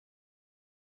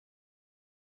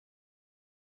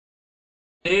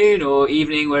Afternoon or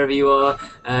evening, wherever you are,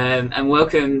 and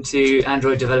welcome to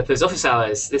Android Developers Office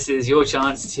Hours. This is your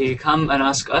chance to come and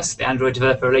ask us, the Android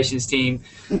Developer Relations team.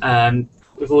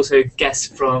 We've also guests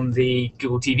from the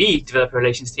Google TV Developer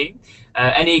Relations team.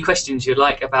 Any questions you'd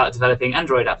like about developing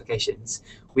Android applications.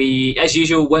 We, as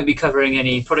usual, won't be covering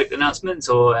any product announcements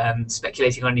or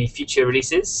speculating on any future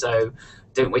releases, so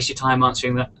don't waste your time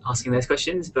asking those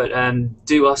questions, but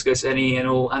do ask us any and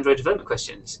all Android development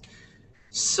questions.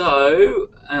 So,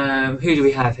 who do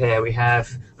we have here?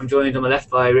 I'm joined on my left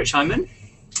by Rich Hyman.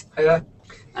 Hey there.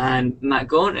 And Matt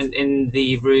Gaunt. And in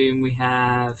the room we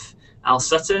have Al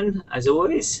Sutton, as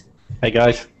always. Hey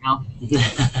guys. Al.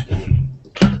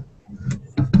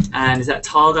 And is that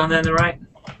Tal down there on the right?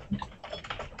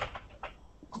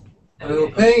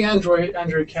 Paying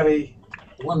Andrew Kelly,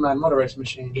 one-man moderator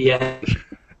machine. Yeah.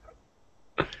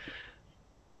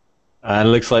 And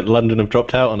it looks like London have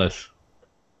dropped out on us.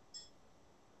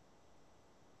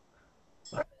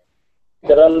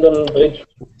 The London Bridge.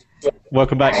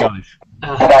 Welcome back, guys.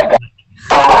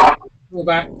 We're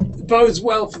back. It bodes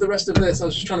well for the rest of this. I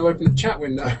was just trying to open the chat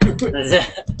window. Okay,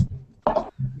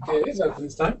 it is open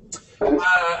this time.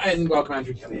 And welcome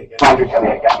Andrew Kelly again.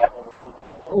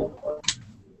 Oh.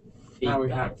 Now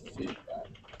we have feedback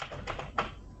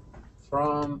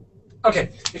from...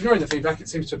 Okay, ignoring the feedback, it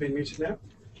seems to have been muted now.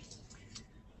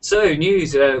 So,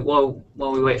 news, while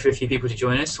we wait for a few people to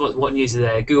join us, what news is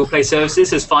there? Google Play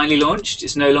Services has finally launched.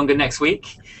 It's no longer next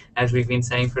week, as we've been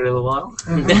saying for a little while.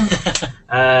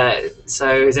 Mm-hmm.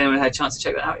 So, has anyone had a chance to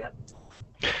check that out yet?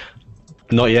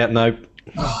 Not yet, no.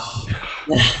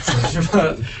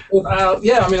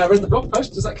 Yeah, I mean, I read the blog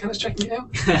post. Does that count as checking it out?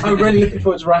 I'm really looking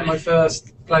forward to writing my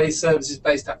first Play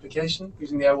Services-based application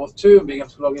using the OAuth 2 and being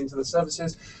able to log into the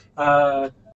services.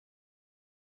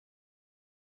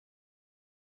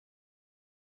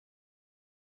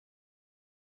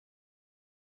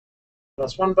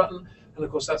 +1 button, and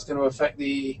of course that's going to affect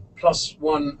the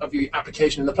 +1 of the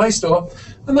application in the Play Store,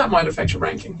 and that might affect your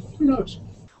ranking. Who knows?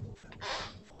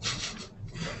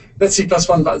 Let's see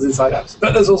 +1 buttons inside apps,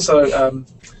 but there's also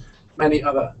many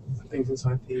other things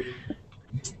inside the.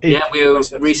 Yeah, we were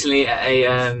recently at a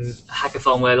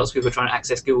hackathon where lots of people were trying to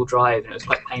access Google Drive, and it was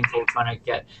quite painful trying to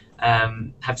get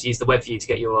have to use the web view to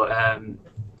get your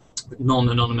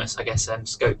non-anonymous, I guess,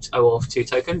 scoped OAuth 2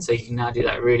 token. So you can now do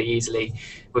that really easily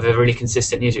with a really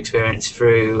consistent user experience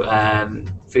through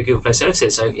Google Play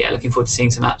Services. So yeah, looking forward to seeing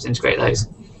some apps integrate those.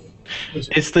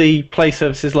 Is the Play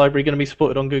Services library going to be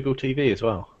supported on Google TV as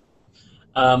well?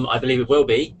 I believe it will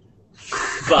be,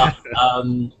 but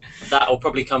that will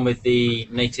probably come with the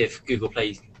native Google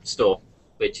Play Store,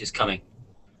 which is coming.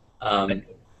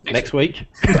 Next week?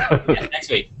 Yeah, next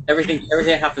week. Everything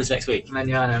happens next week.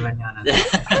 Mañana.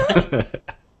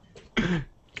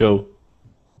 Cool.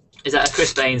 Is that a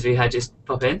Chris Baines we had just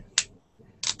pop in?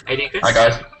 How you doing, Chris? Hi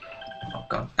guys. Oh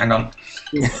god, hang on.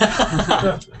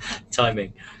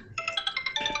 Timing.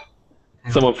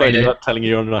 Someone phoned you up telling you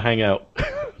you're on a hangout.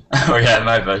 Oh yeah,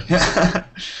 maybe.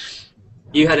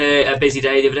 You had a busy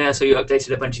day the other day. I saw you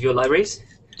updated a bunch of your libraries.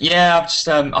 Yeah, I've just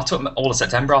I took all of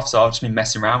September off, so I've just been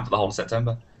messing around for the whole of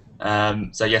September.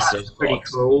 So yesterday was Pretty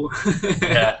cool.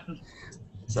 Yeah.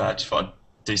 So I just thought I'd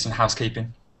do some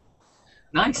housekeeping.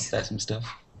 Nice. Update some stuff.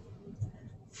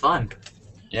 Fun.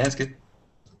 Yeah, it's good.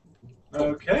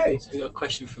 Okay, So we got a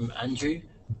question from Andrew.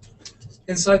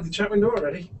 inside the chat window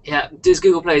already. Yeah. Does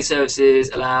Google Play Services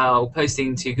allow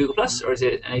posting to Google Plus, or is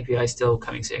it an API still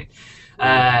coming soon?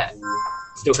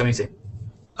 Still coming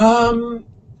soon.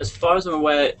 As far as I'm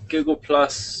aware, Google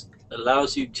Plus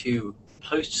allows you to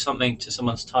post something to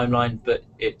someone's timeline, but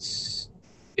it's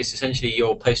essentially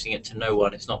you're posting it to no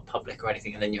one. It's not public or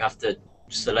anything, and then you have to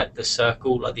select the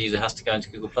circle. Like the user has to go into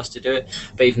Google Plus to do it.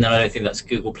 But even then, I don't think that's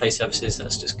Google Play Services.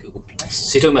 That's just Google Plus.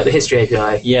 So you're talking about the history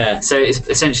API. Yeah. So it's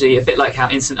essentially a bit like how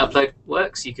instant upload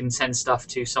works. You can send stuff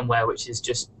to somewhere which is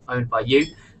just owned by you,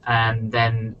 and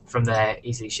then from there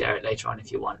easily share it later on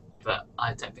if you want. But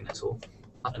I don't think that's all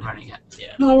up and running yet.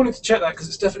 Yeah. No, I wanted to check that because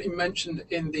it's definitely mentioned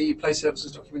in the Play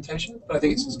Services documentation, but I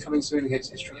think it's coming soon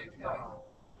against history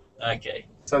API. Okay.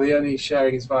 So the only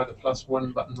sharing is via the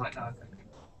 +1 button right now, I think.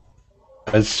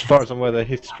 As far as I'm aware, the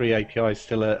History API is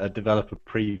still a developer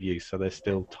preview, so they're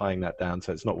still tying that down,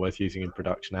 so it's not worth using in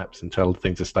production apps until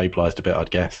things are stabilized a bit,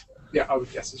 I'd guess. Yeah, I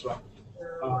would guess as well.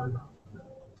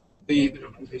 The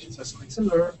documentation says something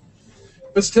similar.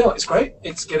 But still, it's great.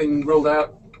 It's getting rolled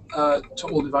out to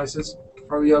all devices,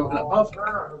 Froyo and above.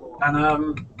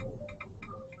 And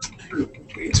we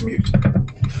need to mute.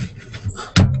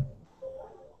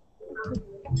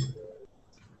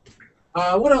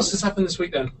 What else has happened this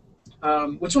week then?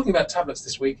 We're talking about tablets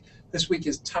this week. This week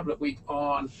is Tablet Week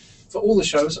for all the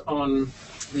shows on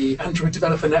the Android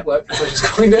Developer Network, as I just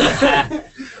coined it,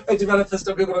 at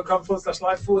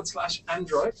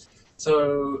developers.google.com/live/Android.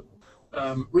 So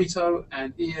Rito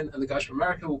and Ian and the guys from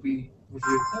America will be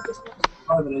reviewing tablets.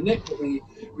 Ivan and Nick will be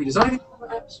redesigning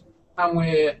apps. And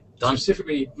we're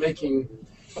specifically making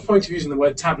a point of using the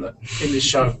word tablet in this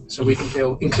show so we can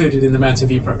feel included in the Man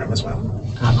TV program as well.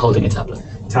 I'm holding a tablet.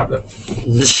 Tablet.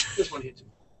 This one here too.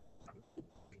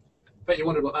 Bet you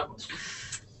wondered what that was.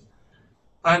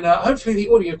 And hopefully the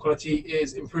audio quality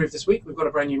is improved this week. We've got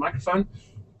a brand new microphone.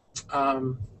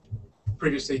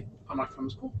 Previously, our microphone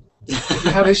was cool. If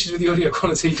you have issues with the audio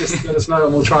quality, just let us know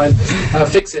and we'll try and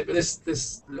fix it. But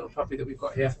this little puppy that we've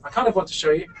got here, I kind of want to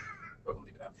show you, but we'll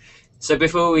leave it out. So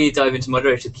before we dive into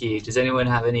moderator queue, does anyone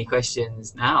have any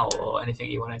questions now or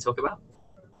anything you want to talk about?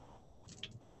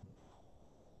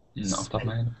 Not off the top of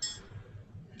my head.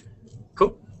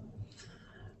 Cool.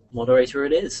 Moderator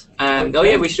it is. Oh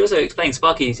yeah, we should also explain,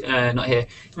 Sparky's not here.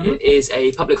 It is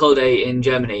a public holiday in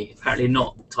Germany, apparently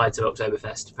not tied to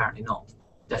Oktoberfest, apparently not.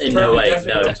 In no way,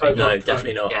 Definitely no, not.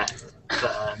 definitely not. Yeah,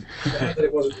 but, That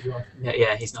it wasn't you are.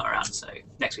 yeah, he's not around, so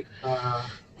next week. I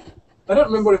don't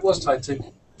remember what it was tied to.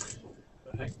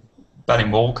 But hey.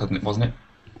 Berlin Wall, wasn't it?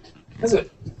 Is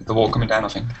it? The wall coming down, I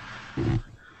think.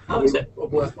 Oh, is it?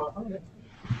 Worthwhile.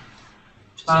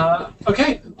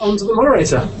 Okay, on to the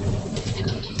moderator.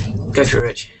 Go for it,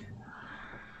 Rich.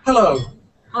 Hello.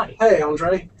 Hi. Hey,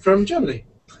 Andre, from Germany.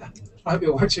 I hope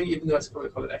you're watching, even though it's a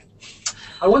public holiday.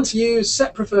 I want to use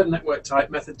set preferred network type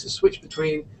method to switch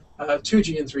between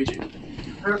 2G and 3G.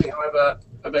 Apparently, however,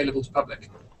 available to public.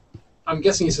 I'm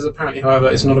guessing he says apparently, however,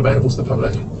 it's not available to the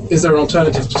public. Is there an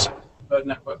alternative to set preferred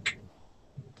network?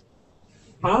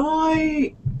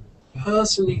 I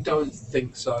personally don't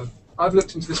think so. I've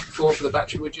looked into this before for the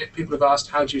battery widget. People have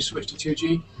asked, how do you switch to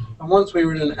 2G? And once we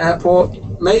were in an airport,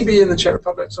 maybe in the Czech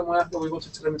Republic somewhere, where we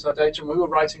wanted to limit our data, and we were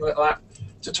writing a little app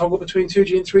to toggle between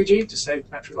 2G and 3G to save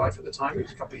battery life at the time. It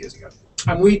was a couple of years ago.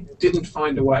 And we didn't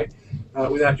find a way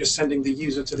without just sending the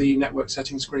user to the network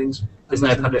setting screens. There's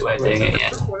no public way of doing it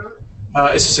yet.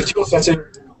 It's a secure setting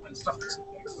and stuff.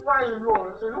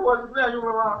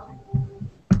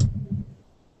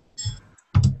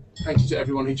 Thank you to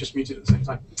everyone who just muted at the same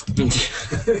time.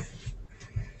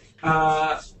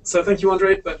 So thank you,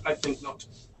 Andre, but I think not.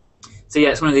 So yeah,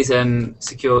 it's one of these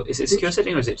secure. Is it secure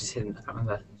setting or is it just hidden? I can't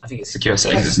remember. I think it's Secure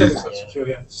settings, isn't it? Secure,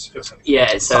 yeah, secure setting.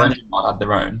 Yeah. So Some might have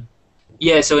their own.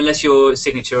 yeah. So unless your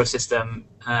signature or system,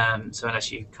 so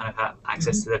unless you kind of have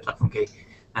access to the platform key,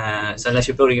 so unless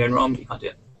you're building your own ROM, you can't do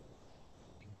it.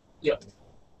 Yep.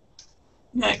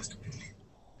 Next.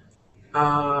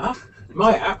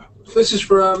 My app. This is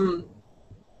from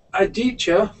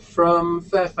Aditya from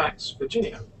Fairfax,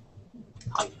 Virginia.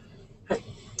 Hi. Hey.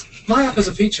 My app has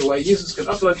a feature where users can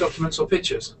upload documents or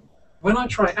pictures. When I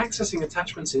try accessing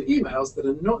attachments in emails that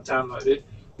are not downloaded,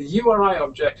 the URI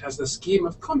object has the scheme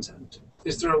of content.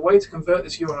 Is there a way to convert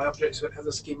this URI object so it has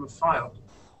a scheme of file?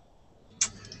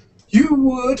 You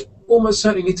would almost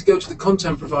certainly need to go to the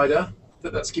content provider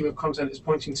that scheme of content is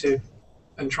pointing to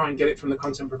and try and get it from the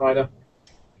content provider.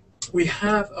 We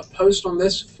have a post on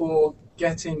this for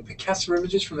getting Picasa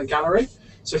images from the gallery.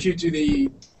 So if you do the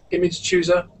image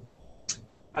chooser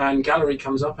and gallery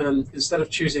comes up, and instead of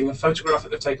choosing a photograph that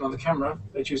they've taken on the camera,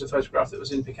 they choose a photograph that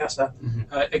was in Picasa.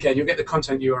 Again, you'll get the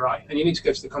content URI, and you need to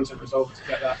go to the content resolver to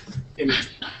get that image.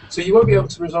 So you won't be able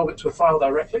to resolve it to a file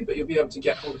directly, but you'll be able to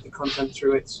get hold of the content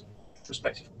through its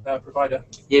respective provider.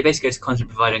 Yeah, basically go to content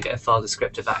provider and get a file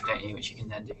descriptor back, don't you, which you can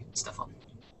then do stuff on.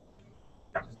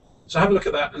 So have a look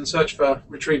at that and search for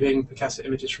retrieving Picasa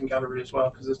images from gallery as well,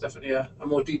 because there's definitely a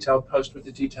more detailed post with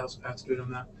the details of how to do it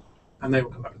on that, and they will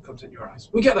come back with content URIs.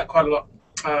 We get that quite a lot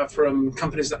from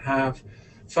companies that have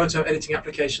photo editing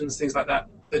applications, things like that.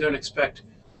 They don't expect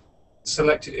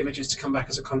selected images to come back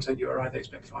as a content URI, they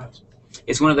expect files.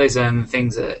 It's one of those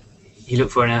things that you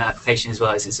look for in an application as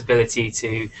well, is its ability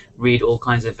to read all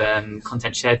kinds of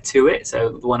content shared to it.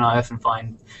 So the one I often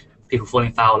find people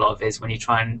falling foul of is when you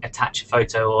try and attach a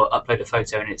photo or upload a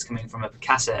photo and it's coming from a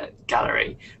Picasa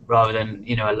gallery rather than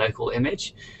a local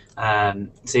image.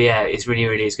 So yeah, it's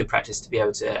really is good practice to be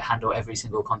able to handle every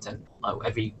single content, like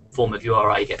every form of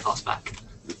URI you get passed back.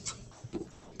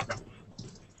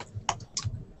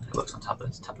 It works on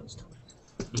tablets.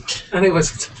 And it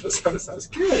was sounds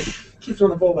good. Keeps on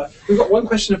the ball there. We've got one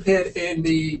question appeared in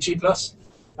the G+,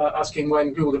 asking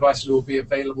when Google devices will be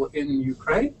available in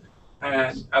Ukraine.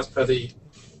 And as per the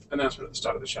announcement at the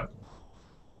start of the show,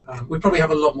 we'd probably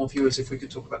have a lot more viewers if we could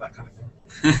talk about that kind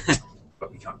of thing,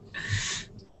 but we can't.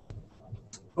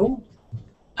 Oh,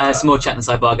 Some more chat in the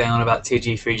sidebar going on about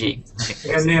 2G, 3G.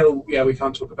 Again, Neil, yeah, we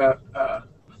can't talk about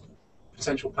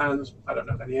potential plans. I don't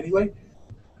know of any anyway.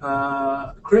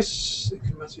 Chris, it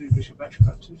can matter if your battery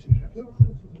about 2.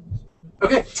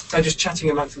 Okay, they're just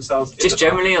chatting amongst themselves. Just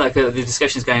generally, like the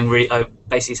discussion's going really,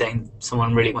 basically saying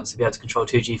someone really wants to be able to control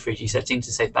 2G, 3G settings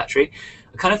to save battery.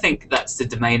 I kind of think that's the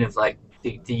domain of like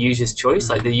the user's choice.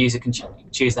 Like the user can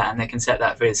choose that and they can set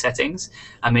that for the settings.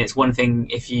 I mean, it's one thing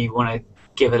if you want to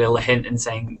give a little hint and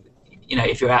saying, you know,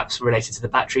 if your app's related to the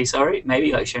battery,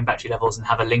 maybe like showing battery levels and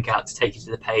have a link out to take you to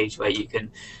the page where you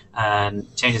can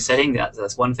change the setting.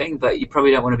 That's one thing, but you probably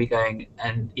don't want to be going,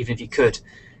 and even if you could,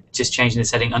 just changing the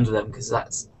setting under them, because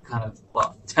that's kind of,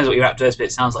 well, it depends what your app does, but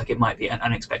it sounds like it might be an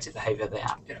unexpected behavior of the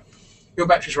app. Yeah. Your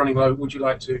battery's running low, would you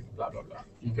like to blah blah blah.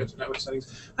 You go to network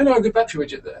settings. I know a good battery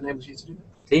widget that enables you to do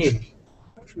that.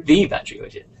 The battery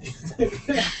widget.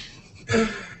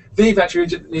 The battery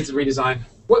widget needs a redesign.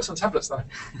 Works on tablets though.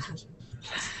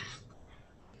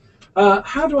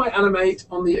 How do I animate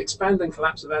on the expand and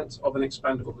collapse event of an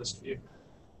expandable list view?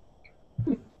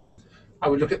 I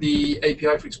would look at the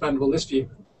API for expandable list view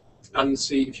and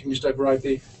see if you can just override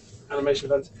the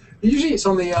animation event. Usually it's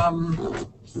on the...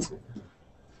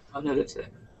 I've never looked at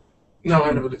it. No,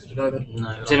 I never looked at it either. No.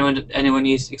 Has anyone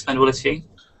used expandable list view?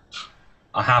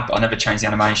 I have, but I never changed the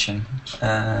animation.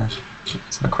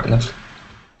 Let's have a quick look.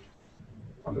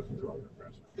 I'm looking at the wrong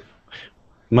browser.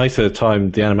 Most of the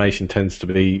time, the animation tends to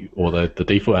be, or the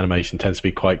default animation tends to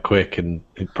be quite quick, and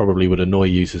it probably would annoy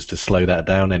users to slow that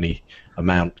down any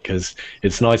amount, because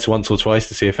it's nice once or twice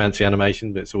to see a fancy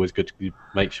animation, but it's always good to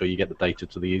make sure you get the data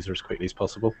to the user as quickly as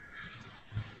possible.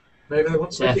 Maybe they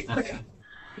want to make it quicker.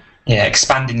 Yeah,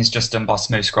 expanding is just done by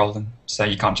smooth scrolling, so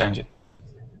you can't change it.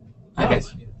 Okay.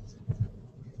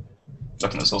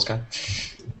 Looking at the source code.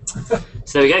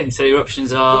 So there we go. So your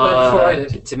options are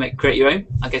to create your own.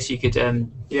 I guess you could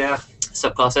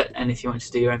subclass it, and if you wanted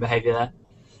to do your own behavior there,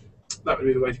 that would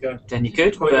be the way to go. then you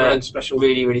could. Point your own But special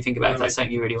really think about if that's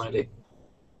something you really want to do.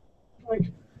 Right.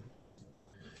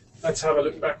 Let's have a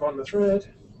look back on the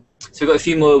thread. So we've got a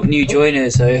few more new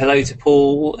joiners. So hello to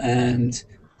Paul and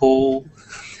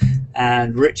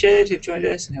Richard who've joined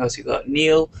us, and who else we've got?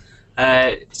 Neil.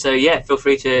 So yeah, feel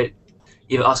free to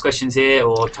either ask questions here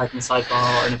or type in the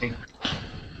sidebar or anything.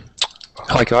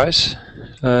 Hi guys.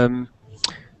 You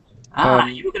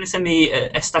were going to send me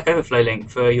a Stack Overflow link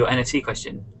for your NFC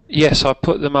question. Yes, I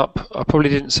put them up. I probably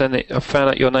didn't send it. I found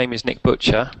out your name is Nick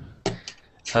Butcher.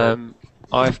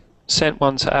 I've sent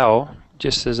one to Al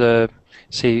just as a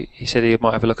see. He said he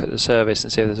might have a look at the service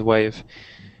and see if there's a way of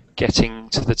getting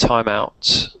to the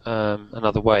timeout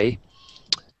another way.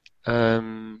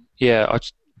 Yeah, I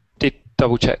did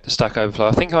double check the Stack Overflow.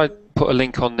 I think I put a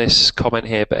link on this comment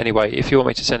here, but anyway, if you want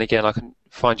me to send again, I can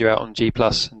find you out on G+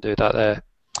 and do that there.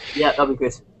 Yeah, that'd be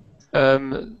good.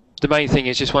 The main thing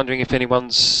is just wondering if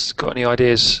anyone's got any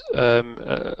ideas.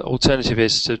 Alternative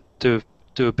is to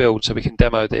do a build so we can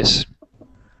demo this,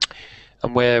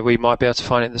 and where we might be able to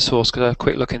find it in the source, because I had a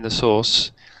quick look in the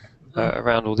source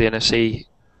around all the NFC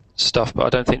stuff, but I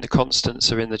don't think the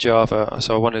constants are in the Java,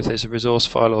 so I wonder if there's a resource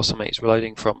file or something it's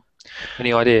reloading from.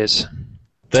 Any ideas?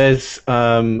 There's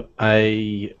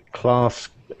a class,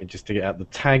 let me just dig it out, the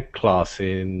tag class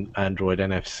in Android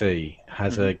NFC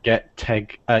has a get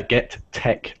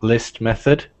tech list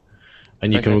method,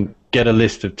 and you can get a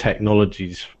list of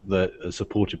technologies that are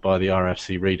supported by the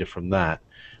RFC reader from that,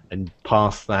 and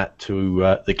pass that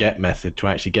to the get method to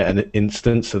actually get an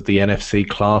instance of the NFC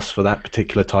class for that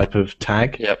particular type of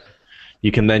tag. Yep.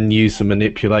 You can then use the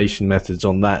manipulation methods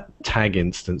on that tag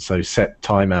instance, so set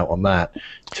timeout on that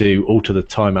to alter the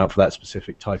timeout for that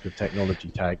specific type of technology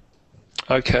tag.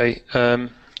 Okay,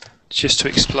 just to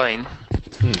explain,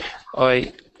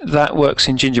 that works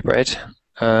in Gingerbread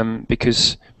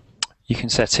because you can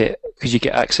set it, because you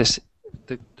get access,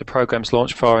 the program's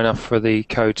launched far enough for the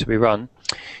code to be run.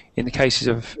 In the cases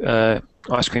of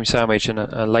Ice Cream Sandwich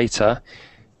and later,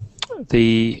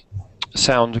 the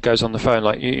sound goes on the phone,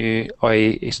 like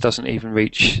i.e. it doesn't even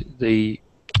reach the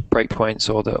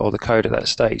breakpoints or the code at that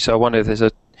stage. So I wonder if there's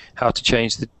how to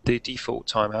change the default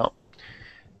timeout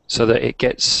so that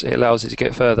it allows it to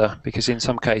get further, because in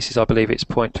some cases I believe it's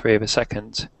 0.3 of a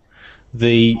second.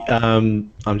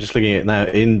 I'm just looking at it now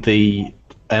in the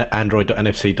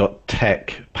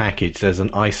Android.nfc.tech package. There's an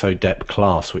ISO-dep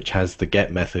class which has the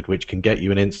get method, which can get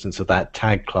you an instance of that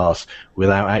tag class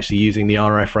without actually using the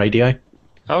RF radio.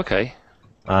 Okay.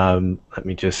 Let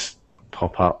me just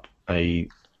pop up a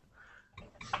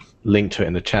link to it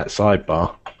in the chat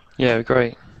sidebar. Yeah,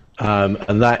 great.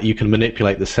 And that you can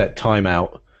manipulate the set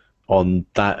timeout on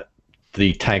that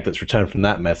the tag that's returned from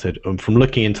that method. And from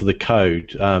looking into the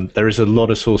code, there is a lot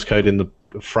of source code in the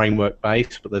framework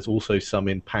base, but there's also some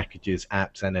in packages,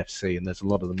 apps, NFC, and there's a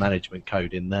lot of the management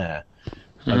code in there.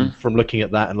 And from looking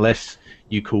at that, unless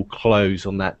you call close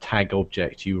on that tag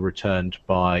object you returned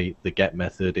by the get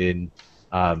method in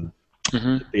the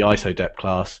ISO-dep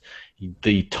class,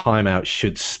 the timeout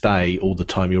should stay all the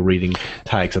time you're reading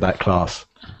tags of that class.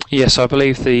 Yes, I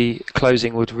believe the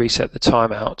closing would reset the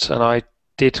timeout, and I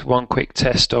did one quick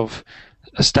test of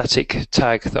a static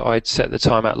tag that I'd set the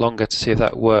timeout longer to see if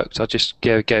that worked. I just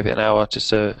gave it an hour,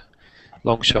 just a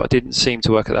long shot. It didn't seem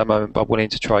to work at that moment, but I'm willing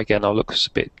to try again. I'll look a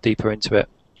bit deeper into it.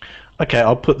 Okay,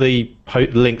 I'll put the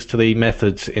links to the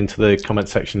methods into the comment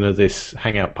section of this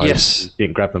Hangout post. Yes. You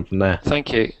can grab them from there.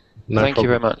 Thank you. No Thank you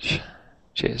very problem. much.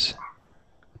 Cheers.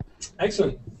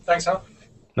 Excellent. Thanks, Hal.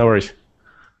 No worries.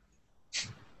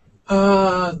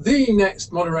 The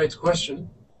next moderator question.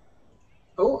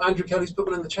 Oh, Andrew Kelly's put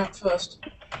one in the chat first.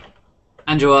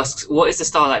 Andrew asks, what is the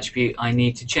style attribute I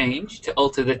need to change to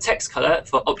alter the text color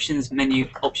for option menu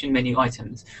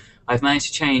items? I've managed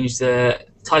to change the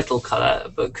title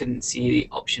color, but couldn't see the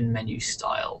option menu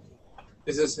style.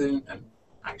 Is this in an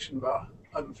action bar?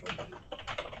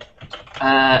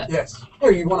 Uh, Yes.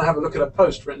 Or you want to have a look at a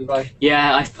post written by...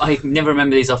 Yeah, I never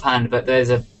remember these offhand, but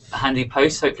there's a handy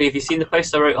post. Hopefully, have you seen the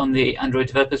post I wrote on the Android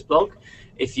developers blog?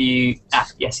 If you,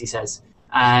 yes, he says.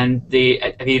 And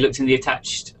have you looked in the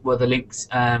attached, the links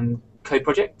code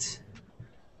project?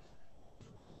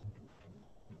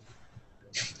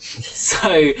 So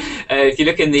if you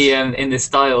look in the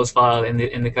styles file in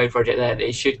the code project there,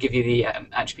 it should give you the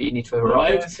attribute you need to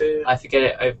override. Okay, I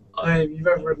forget it. you've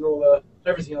overridden all the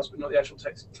everything else, but not the actual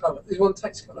text color. Is one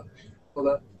text color?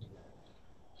 Or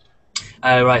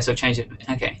Right, so I've changed it.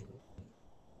 Okay.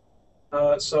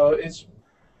 so it's.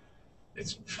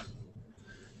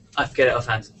 I forget it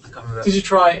offhand. I can't remember. Did you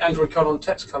try Android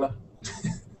text color?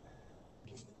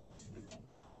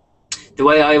 The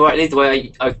way I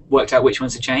worked out which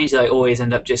ones to change, I always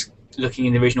end up just looking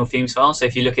in the original themes file. So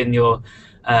if you look in your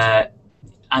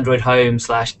Android home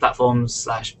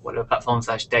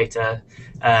 /platform/data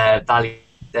value,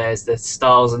 there's the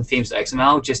styles and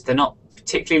themes.xml. Just they're not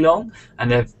particularly long, and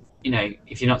they're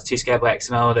if you're not too scared by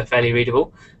XML, they're fairly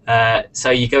readable.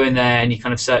 So you go in there and you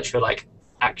kind of search for like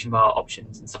action bar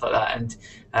options and stuff like that,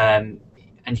 and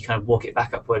you kind of walk it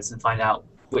back upwards and find out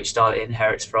which style it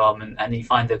inherits from, and you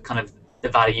find the kind of the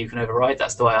value you can override.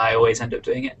 That's the way I always end up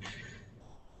doing it.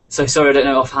 So sorry, I don't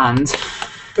know offhand.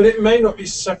 But it may not be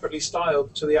separately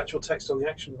styled to the actual text on the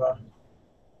action bar.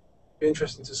 Be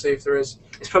interesting to see if there is.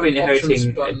 It's probably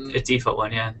inheriting button. a default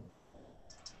one, yeah.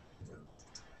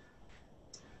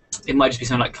 It might just be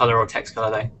something like color or text color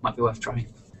though. Might be worth trying.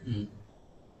 And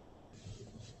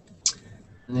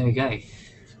there we go.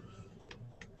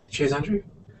 Cheers, Andrew.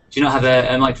 Do you not have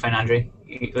a microphone, Andrew?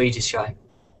 Or are you just shy?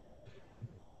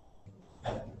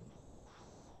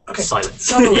 Okay. Silence.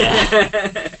 So,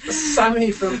 Yeah.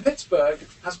 Sammy from Pittsburgh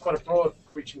has quite a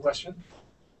broad-reaching question,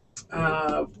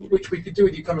 which we could do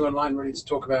with you coming online really to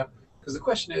talk about. Because the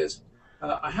question is,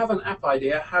 I have an app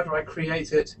idea. How do I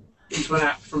create it into an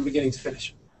app from beginning to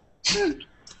finish?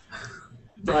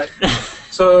 Right.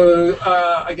 So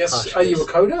I guess, are you a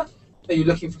coder? Are you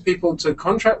looking for people to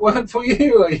contract work for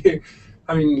you? Are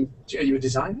you a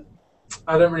designer?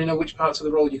 I don't really know which parts of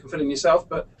the role you can fill in yourself,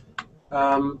 but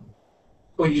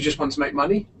or you just want to make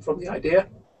money from the idea.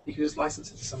 You can just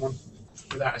license it to someone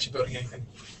without actually building anything.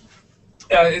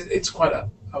 It's quite a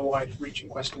wide-reaching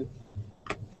question.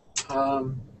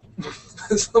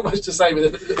 There's not much to say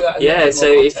with it. Yeah, so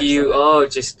if you are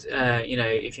just,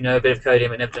 if you know a bit of coding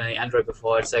but never done any Android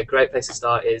before, I'd say a great place to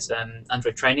start is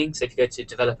Android training. So if you go to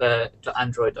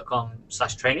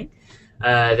developer.android.com/training,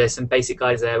 there's some basic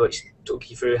guides there which talk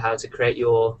you through how to create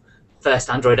your first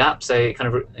Android app. So it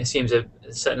kind of assumes a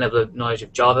certain level of knowledge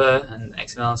of Java and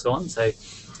XML and so on. So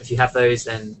if you have those,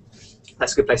 then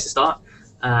that's a good place to start.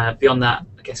 Beyond that,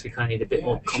 I guess we kind of need a bit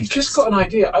more context. If you've just got an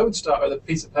idea, I would start with a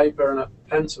piece of paper and a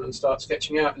pencil and start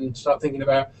sketching out and start thinking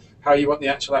about how you want the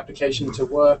actual application to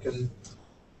work and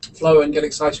flow and get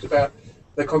excited about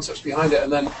the concepts behind it.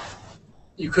 And then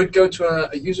you could go to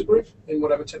a user group in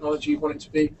whatever technology you want it to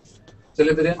be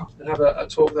delivered in and have a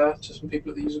talk there to some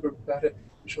people at the user group about it.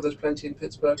 I'm sure there's plenty in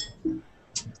Pittsburgh.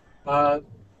 There's a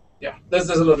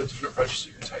lot of different approaches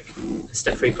you can take.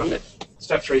 Step 3 profit.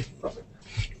 Step 3 profit.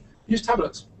 Use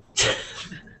tablets.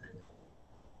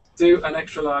 Do an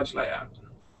extra large layout.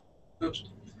 Oops.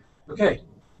 Okay.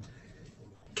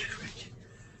 Go for it.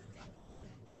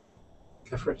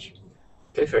 Go for it.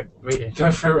 Go for it. Read it.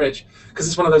 Go for it, Rich. Because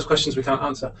it's one of those questions we can't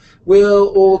answer. Will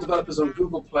all developers on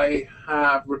Google Play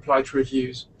have reply to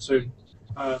reviews soon?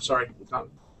 Sorry, we can't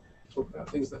talk about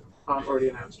things that aren't already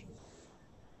announced.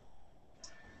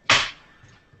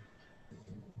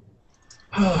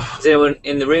 Has anyone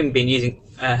in the room been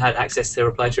had access to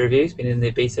reply to reviews? Been in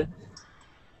the beta?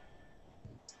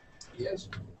 Yes.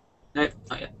 No,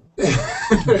 not yet.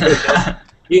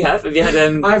 You have? Have you had?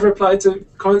 I've replied to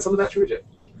comments on the battery widget.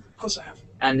 Of course I have.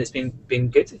 And it's been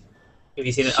good. Have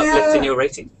you seen an uplift in your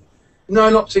rating? No,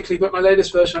 not particularly. But my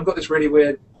latest version, I've got this really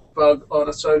weird bug on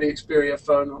a Sony Xperia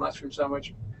phone on Ice Cream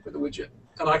Sandwich with the widget,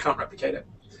 and I can't replicate it.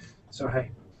 So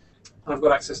hey, I've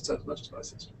got access to as much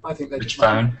devices. I think they're Which just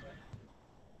phone?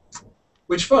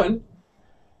 Which phone?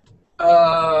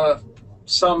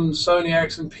 Some Sony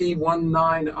Ericsson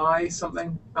P19i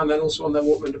something, and then also on their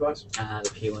Walkman device. The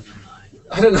P1.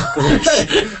 I don't know.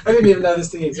 I didn't even know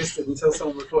this thing existed until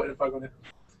someone reported a bug on it.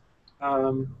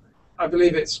 I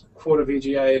believe it's quarter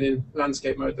VGA, and in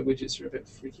landscape mode the widgets are a bit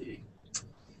freaky.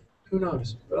 Who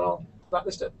knows? But I'll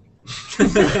blacklist it.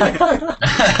 Is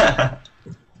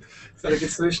that a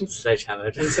good solution?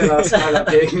 Sledgehammered. Until our Skylab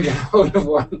here can get hold of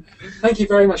one. Thank you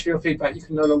very much for your feedback. You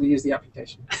can no longer use the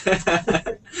application.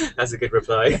 That's a good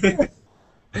reply.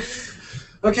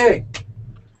 Okay.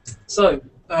 So,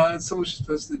 someone's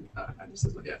supposed to... this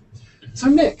is not yet. So,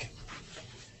 Nick,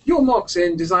 your mocks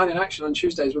in Design in Action on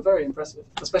Tuesdays were very impressive,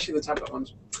 especially the tablet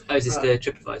ones. Oh, is this the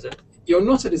TripAdvisor? You're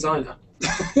not a designer.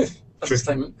 That's a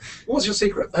statement. What's your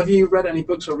secret? Have you read any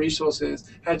books or resources?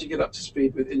 How did you get up to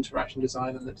speed with interaction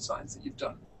design and the designs that you've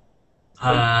done?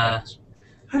 How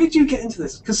did you get into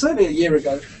this? Because certainly a year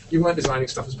ago, you weren't designing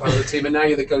stuff as part of the team, and now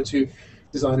you're the go-to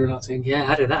designer in our team. Yeah,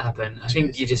 how did that happen? I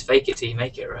think you just fake it till you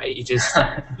make it, right? You just... No,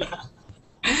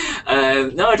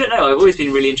 I don't know. I've always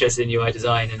been really interested in UI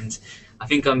design, and I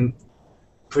think I'm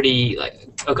pretty,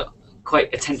 I've got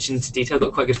quite attention to detail,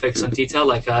 got quite good focus on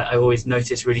detail. I always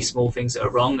notice really small things that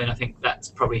are wrong, and I think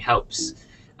that probably helps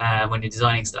when you're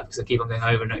designing stuff, because I keep on going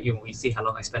over and over. You see how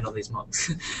long I spend on these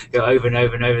mocks. Go over and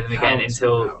over and over them again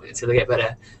until they get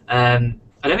better.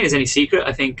 I don't think there's any secret.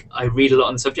 I think I read a lot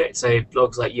on the subject, so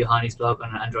blogs like Juhani's blog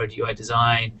on Android UI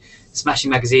design,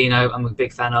 Smashing Magazine, I'm a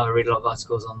big fan of. I read a lot of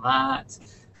articles on that.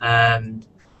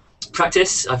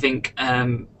 Practice, I think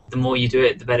the more you do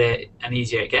it, the better and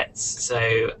easier it gets.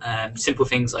 So simple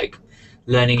things like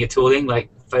learning your tooling, like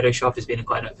Photoshop has been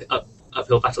quite an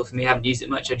uphill battle for me. I haven't used it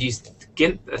much. I've used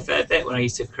GIMP a fair bit when I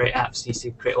used to create apps. I used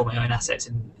to create all my own assets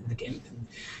in the GIMP and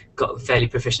got fairly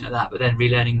proficient at that. But then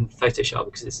relearning Photoshop,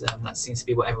 because that seems to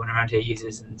be what everyone around here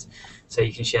uses, and so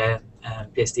you can share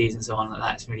PSDs and so on like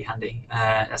that. It's really handy.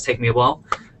 That's taken me a while.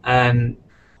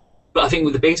 But I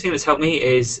think the biggest thing that's helped me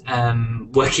is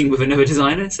working with another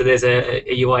designer. So there's a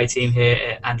UI team here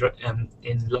at Android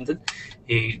in London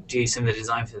who do some of the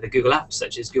design for the Google apps,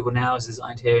 such as Google Now is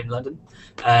designed here in London.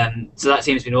 So that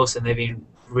team's been awesome. They've been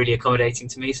really accommodating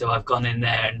to me. So I've gone in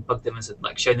there and bugged them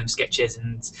and shown them sketches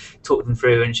and talked them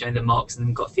through and shown them mocks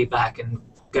and got feedback, and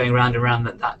going round and round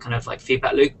that kind of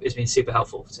feedback loop has been super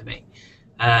helpful to me.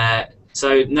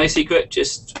 So no secret,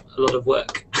 just a lot of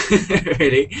work,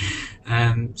 really.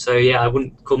 So yeah, I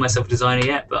wouldn't call myself a designer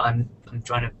yet, but I'm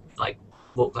trying to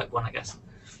walk like one, I guess.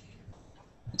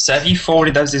 So have you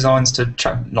forwarded those designs to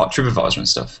TripAdvisor and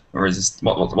stuff, or is this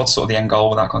what's sort of the end goal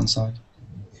with that kind of side?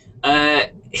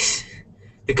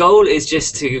 The goal is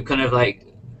just to kind of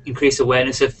increase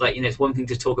awareness of it's one thing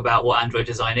to talk about what Android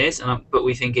design is, but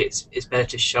we think it's better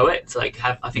to show it.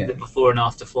 I think the before and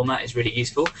after format is really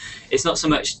useful. It's not so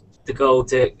much the goal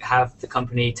to have the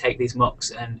company take these mocks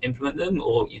and implement them,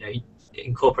 or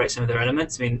incorporate some of their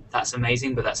elements. I mean, that's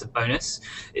amazing, but that's a bonus.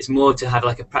 It's more to have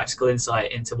a practical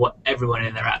insight into what everyone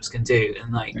in their apps can do,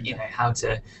 and how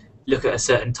to look at a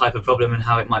certain type of problem and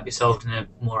how it might be solved in a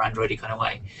more Androidy kind of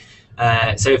way.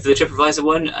 So for the TripAdvisor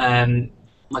one,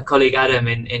 my colleague Adam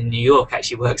in New York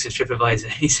actually works with TripAdvisor.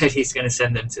 He said he's going to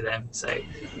send them to them, so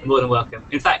you're more than welcome.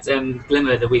 In fact,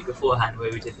 Glimmer the week beforehand,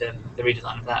 where we did the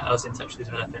redesign of that, I was in touch with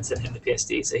the developer and sent him the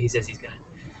PSD, so he says he's going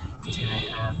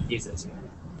to use those.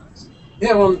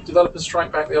 Yeah, well, developers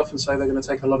strike back. They often say they're going to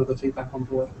take a lot of the feedback on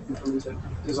board, implement it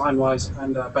design-wise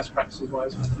and best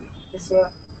practices-wise.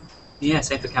 Yeah,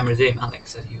 same for Camera Zoom.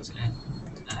 Alex said he was going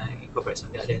to incorporate some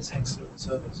of the ideas. Excellent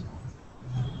service.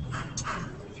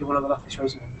 If you're one of the lucky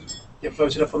chosen ones, get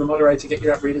voted up on the moderator, get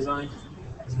your app redesigned.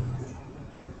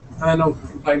 And no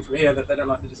complaint from here that they don't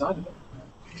like the design of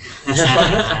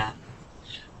it.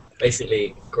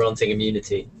 Basically, granting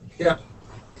immunity. Yeah,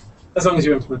 as long as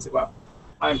you implement it well.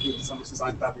 I implemented something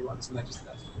designed badly once, and they just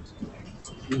left.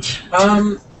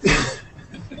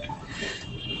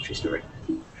 True story.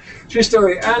 True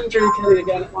story. Andrew Kelly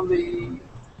again on the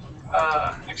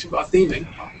action bar theming.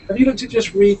 Have you looked at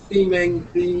just re-theming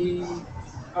the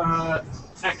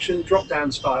action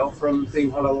drop-down style from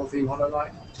Theme Hollow or Theme Hollow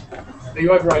Light. So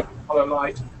you override Hollow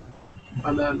Light,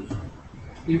 and then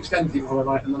you extend Theme Hollow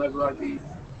Light, and then override the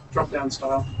drop-down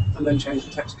style, and then change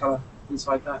the text color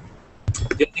inside that.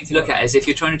 The other thing to look at is if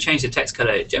you're trying to change the text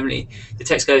color, generally the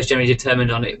text color is generally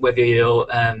determined on it, whether you're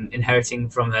inheriting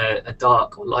from a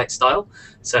dark or light style.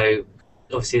 So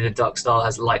obviously the dark style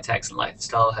has light text and light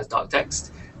style has dark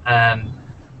text.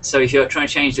 So if you're trying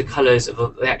to change the colors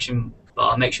of the action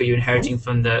bar, make sure you're inheriting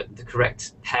from the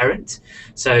correct parent.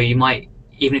 So you might,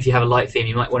 even if you have a light theme,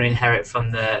 you might want to inherit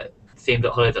from the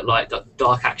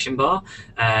theme.hollow.light.dark action bar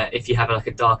if you have like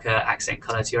a darker accent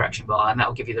color to your action bar, and that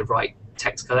will give you the right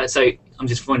text color. So I'm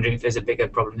just wondering if there's a bigger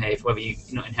problem here, if whether you're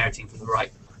not inheriting from the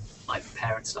right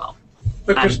parent style.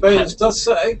 But Chris Baines does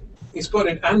say he's got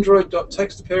it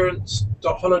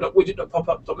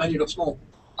android.textappearance.hollow.widget.popup.menu.small.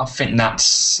 I think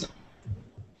that's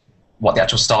what the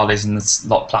actual style is in the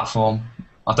lot platform.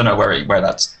 I don't know where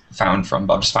that's found from,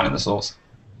 but I've just found it in the source.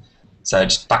 So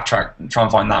just backtrack and try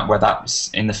and find that where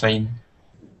that's in the theme.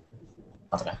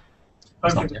 I don't know. I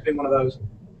think it's been one of those.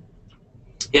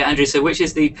 Yeah, Andrew, so which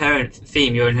is the parent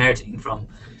theme you're inheriting from?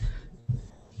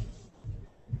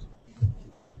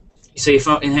 So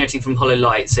you're inheriting from Hollow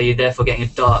Light, so you're therefore getting a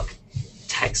dark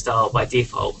text style by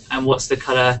default. And what's the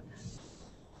color?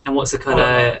 And what's the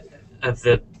color of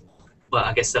the? Well,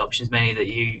 I guess the options mainly that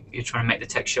you're trying to make the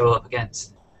text show up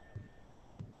against.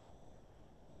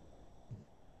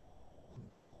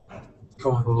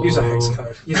 Go on, use a hex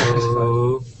code. Use a hex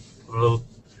code.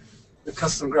 The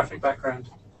custom graphic background.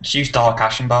 Just use dark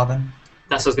action bar then.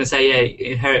 That's what I was going to say. Yeah,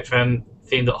 you inherit from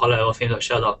theme.hollow or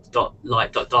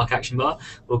theme.show.light.dark action bar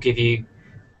will give you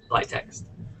light text.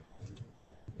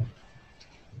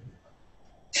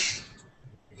 It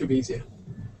could be easier.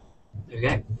 There we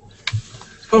go.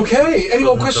 Okay, any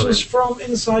more questions from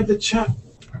inside the chat,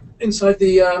 inside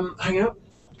the Hangout,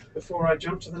 before I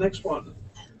jump to the next one?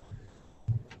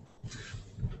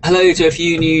 Hello to a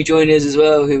few new joiners as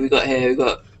well. Who we got here? We've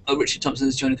got Richard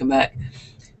Thompson's trying to come back,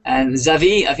 and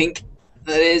Zavi, I think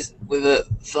that is, with a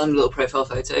fun little profile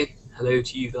photo. Hello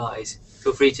to you guys.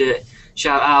 Feel free to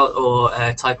shout out or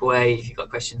type away if you've got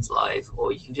questions live,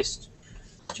 or you can just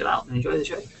chill out and enjoy the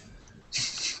show.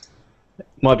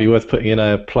 Might be worth putting in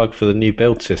a plug for the new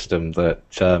build system that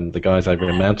the guys over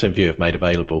in Mountain View have made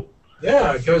available.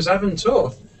 Yeah, go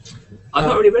Zaventor. I've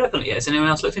not really read up on it yet. Has anyone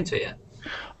else looked into it yet?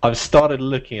 I've started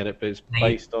looking at it, but it's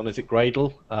based on, is it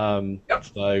Gradle? Yep.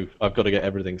 So I've got to get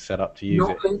everything set up to use it.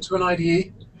 Not linked to an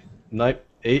IDE? No,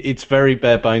 it's very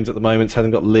bare bones at the moment. It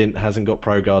hasn't got lint, hasn't got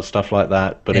ProGuard, stuff like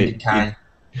that. But it hasn't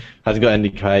got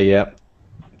NDK yet.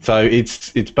 So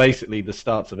it's basically the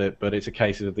starts of it, but it's a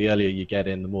case of the earlier you get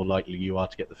in, the more likely you are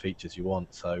to get the features you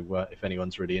want. So if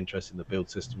anyone's really interested in the build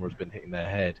system or has been hitting their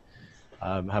head,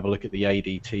 have a look at the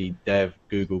ADT Dev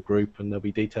Google group, and there'll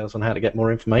be details on how to get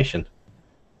more information.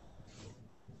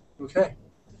 Okay.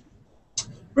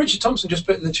 Richard Thompson just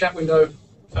put in the chat window,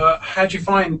 how do you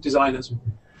find designers?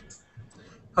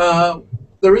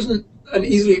 There isn't an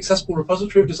easily accessible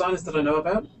repository of designers that I know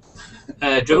about.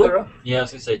 Dribble? Yeah, I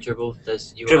was going to say Dribble.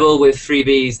 There's UI. Dribble with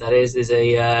 3Bs, that is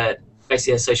a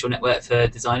basically a social network for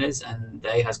designers, and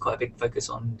they has quite a big focus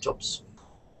on jobs.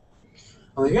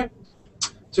 Well, there you go.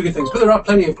 Two good things. But there are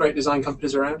plenty of great design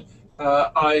companies around.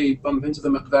 I bump into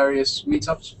them at various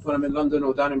meetups when I'm in London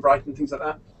or down in Brighton, things like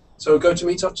that. So go to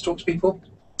meetups, talk to people,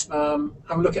 have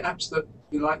a look at apps that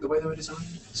you like the way they were designed,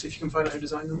 see if you can find out who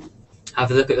designed them. Have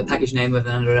a look at the package name of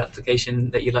an Android application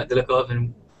that you like the look of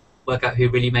and work out who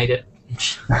really made it.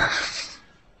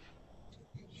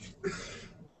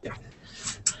 Yeah.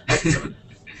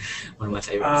 One of my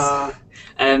favourites.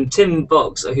 Tim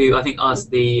Box, who I think asked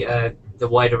the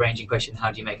wider ranging question,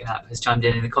 how do you make an app, has chimed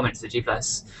in the comments to G+.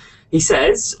 He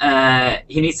says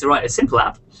he needs to write a simple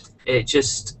app. It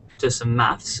just does some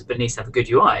maths, but it needs to have a good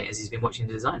UI, as he's been watching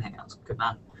the design hangouts. Good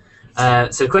man.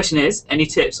 So the question is, any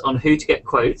tips on who to get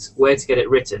quotes, where to get it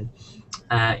written?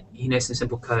 He knows some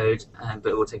simple code, but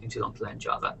it will take him too long to learn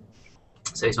Java,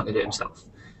 so he's not going to do it himself.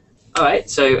 All right,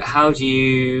 so how do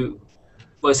you...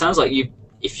 Well, it sounds like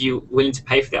if you're willing to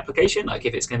pay for the application, like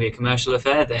if it's going to be a commercial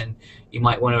affair, then you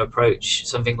might want to approach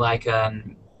something like...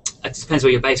 it depends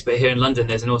where you're based, but here in London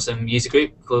there's an awesome user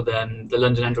group called the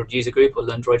London Android User Group, or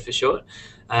Lundroid for short.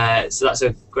 So that's a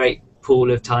great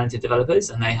pool of talented developers,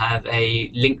 and they have a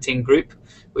LinkedIn group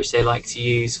which they like to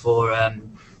use for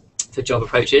job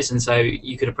approaches, and so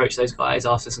you could approach those guys,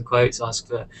 ask for some quotes, ask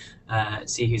for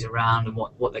see who's around and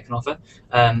what they can offer.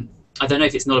 I don't know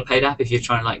if it's not a paid app. If you're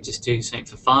trying to like just do something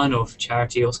for fun or for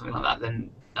charity or something like that, then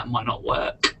that might not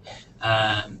work.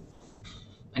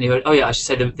 Anyway, oh yeah, I should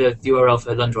say the URL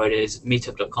for Lundroid is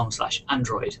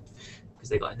meetup.com/android. because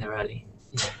they got in there early.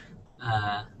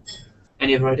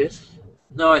 Any other ideas?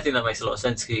 No, I think that makes a lot of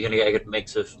sense because you're going to get a good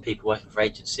mix of people working for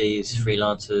agencies,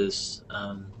 freelancers.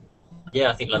 Yeah,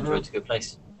 I think Landroid's a good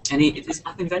place. Is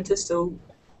App Inventor still?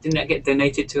 Didn't that get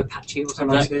donated to Apache or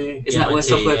something? MIT. Isn't that where MIT,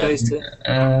 software yeah. goes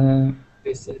to?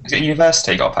 Is it a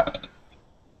university got it?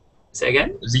 Say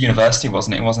again? It was a university,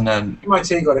 wasn't it? It wasn't a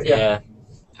MIT got it, yeah. Yeah.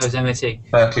 Oh, it was MIT.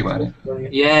 Berkeley, wasn't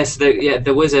it? Yes,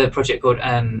 there was a project called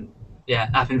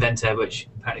App Inventor, which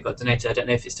apparently got donated. I don't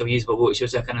know if it's still usable, but which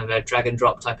was a kind of a drag and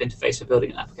drop type interface for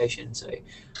building an application. So you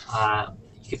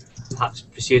could perhaps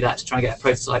pursue that to try and get a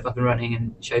prototype up and running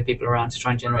and show people around to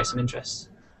try and generate some interest.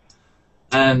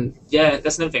 Yeah,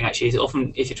 that's another thing actually. Is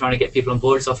often if you're trying to get people on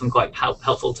board, it's often quite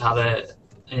helpful to have an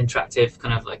interactive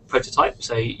kind of like prototype.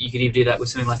 So you could either do that with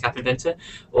something like App Inventor,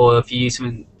 or if you use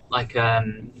something like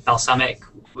Balsamic,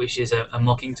 which is a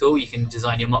mocking tool, you can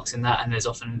design your mocks in that, and there's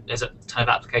a ton of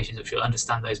applications which will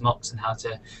understand those mocks and how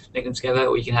to link them together.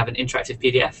 Or you can have an interactive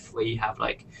PDF where you have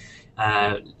like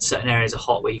certain areas are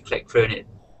hot where you click through and it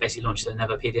basically launches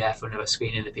another PDF or another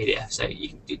screen in the PDF. So you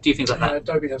can do things like that.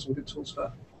 Adobe has some good tools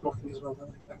for mocking as well,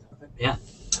 don't they? That kind of thing. Yeah.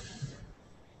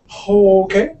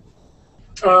 Okay.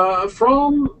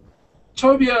 From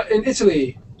Tobia in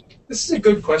Italy. This is a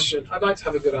good question. I'd like to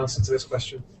have a good answer to this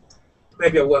question.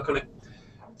 Maybe I'll work on it.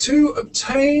 To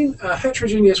obtain a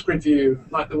heterogeneous grid view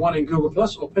like the one in Google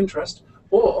Plus or Pinterest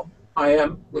or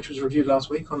IM, which was reviewed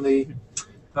last week on the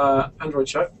Android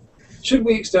show, should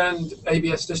we extend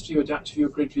ABS List View, Adaptive View,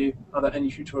 Grid View? Are there any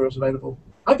tutorials available?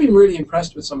 I've been really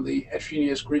impressed with some of the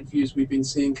heterogeneous grid views we've been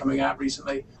seeing coming out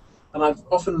recently, and I've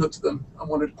often looked at them and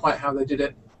wondered quite how they did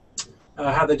it,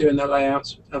 how they're doing their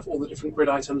layouts of all the different grid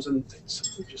items and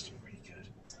things. They just look really good.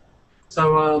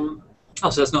 So,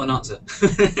 so that's not an answer.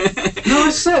 no,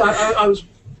 I said I was.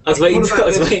 I was waiting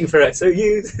for it. So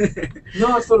you.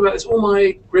 No, I've thought about this. All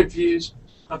my grid views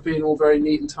have been all very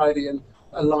neat and tidy and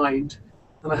aligned,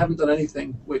 and I haven't done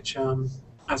anything which,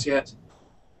 as yet,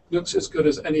 looks as good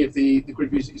as any of the grid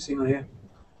views that you've seen on here.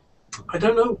 I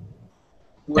don't know.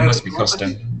 They must be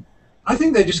custom. I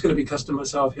think they're just going to be custom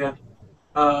myself, yeah.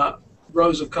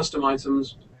 Rows of custom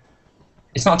items.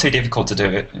 It's not too difficult to do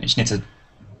it. You just need to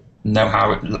know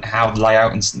how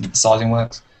layout and sizing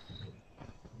works.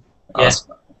 Yeah.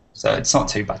 So it's not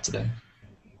too bad to do.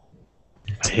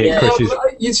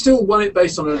 You'd still want it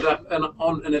based on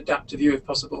an adaptive view if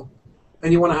possible.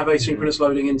 And you want to have asynchronous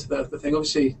loading into the thing.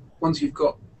 Obviously, once you've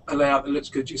got a layout that looks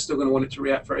good, you're still going to want it to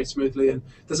react very smoothly. And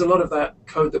there's a lot of that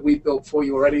code that we've built for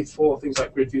you already for things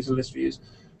like grid views and list views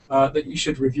that you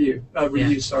should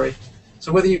reuse. Sorry.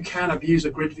 So whether you can abuse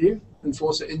a grid view and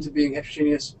force it into being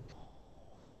heterogeneous,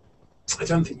 I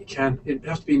don't think you can. It'd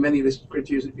have to be many list grid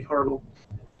views. It'd be horrible.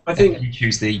 I think you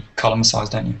choose the column size,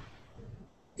 don't you?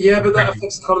 Yeah, but that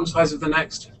affects the column size of the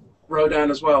next row down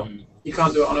as well. You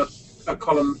can't do it on a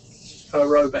column per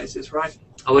row basis, right?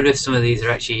 I wonder if some of these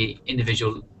are actually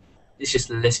individual. It's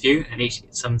just a list view, and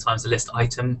sometimes the list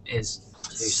item is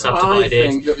subdivided. I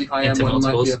think that the IM into one might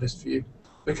be multiples. a list view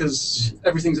because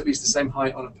everything's at least the same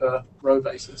height on a per row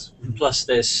basis. Plus,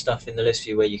 there's stuff in the list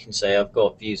view where you can say, I've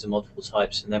got views of multiple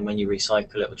types, and then when you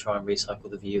recycle it, will try and recycle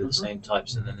the view of the same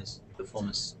types, and then there's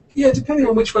performance. Yeah, depending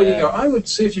on which way you go. I would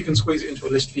see if you can squeeze it into a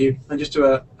list view and just do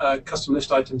a custom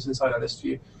list items inside a list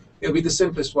view. It'll be the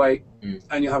simplest way,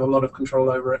 and you'll have a lot of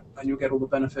control over it, and you'll get all the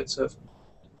benefits of.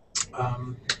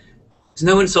 Has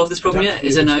no one solved this problem yet?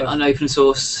 Is there an open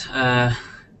source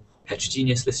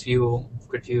heterogeneous list view or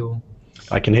grid view? Or...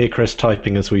 I can hear Chris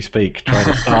typing as we speak, trying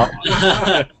to start.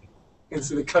 You can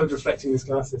see the code reflecting his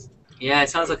glasses. Yeah, it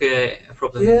sounds like a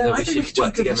problem Yeah, that I we think we should could do a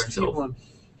work good together and list view solve. one.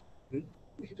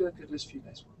 We could do a good list view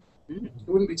based one. It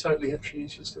wouldn't be totally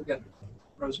heterogeneous. You'll still get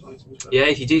rows of items. But... Yeah,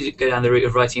 if you do go down the route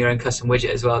of writing your own custom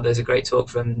widget as well, there's a great talk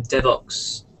from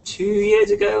Devox 2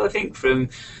 years ago, I think, from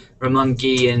Ramon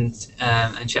Guy and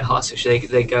Chet Haas, which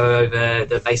they go over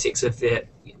the basics of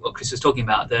what Chris was talking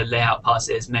about, the layout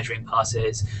passes, measuring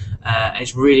passes, and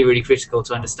it's really, really critical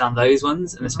to understand those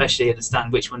ones, and especially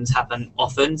understand which ones happen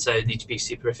often, so they need to be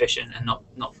super efficient and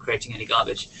not creating any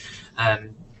garbage.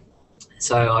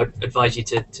 So I'd advise you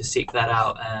to seek that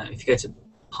out. If you go to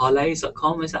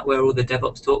parlays.com, is that where all the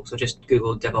DevOps talks, or just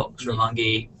Google DevOps Ramon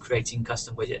Guy creating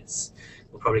custom widgets?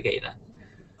 We'll probably get you there.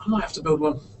 I might have to build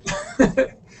one.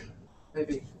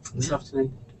 Maybe this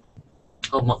afternoon.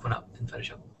 I'll mock one up in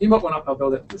Photoshop. You mock one up, I'll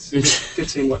build it. This is good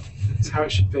teamwork. It's how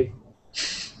it should be.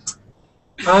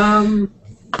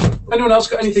 Anyone else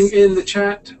got anything in the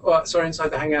chat? Or, sorry, inside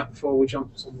the Hangout before we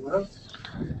jump somewhere else?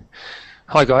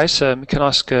 Hi guys, can I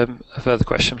ask a further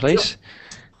question, please?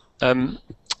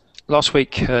 Last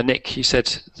week, Nick, you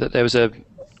said that there was a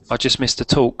I just missed a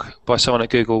talk by someone at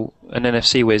Google, an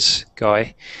NFC whiz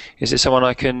guy. Is it someone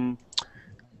I can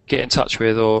get in touch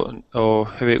with, or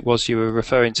who it was you were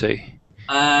referring to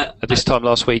at this time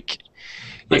last week?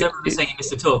 I don't remember saying you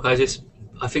missed a talk. I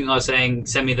think I was saying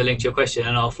send me the link to your question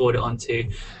and I'll forward it on to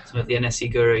some of the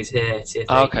NFC gurus here. See if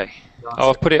they Okay.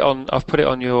 I've put it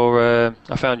on your.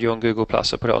 I found you on Google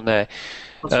Plus. I put it on there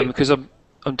because I'm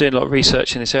doing a lot of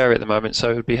research in this area at the moment, so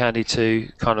it would be handy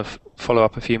to kind of follow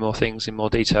up a few more things in more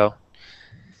detail.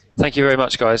 Thank you very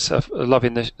much, guys. I'm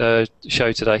loving the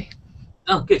show today.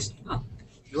 Oh, good. Oh,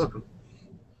 you're welcome.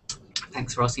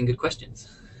 Thanks for asking good questions.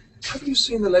 Have you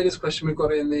seen the latest question we've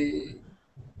got in the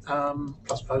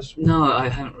Plus post? No, I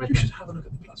haven't read You it. should have a look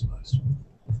at the Plus post.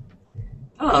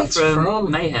 Oh, It's from from-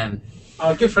 Mayhem.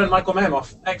 Our good friend Michael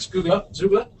Memoff, ex-Googler,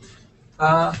 Zoogler.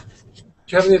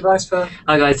 Do you have any advice for...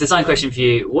 Hi guys, design question for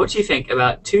you. What do you think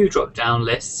about 2 drop-down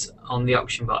lists on the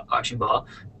action bar,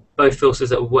 both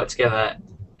filters that will work together?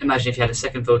 Imagine if you had a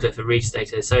second filter for read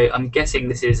status. So I'm guessing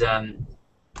this is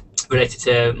related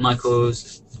to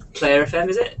Michael's Player FM,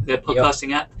 is it? The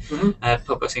podcasting app,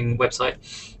 podcasting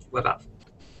web app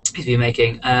he's been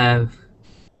making.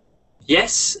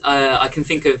 Yes, I can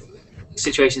think of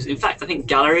situations. In fact, I think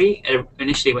Gallery,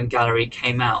 initially when Gallery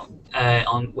came out,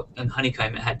 on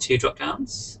Honeycomb, it had 2 drop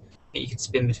downs. You could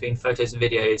spin between photos and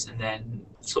videos and then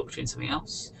swap between something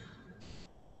else.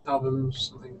 Albums,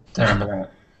 something. Don't remember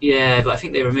that. Yeah, but I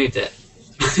think they removed it.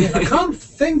 I can't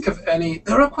think of any.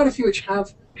 There are quite a few which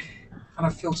have kind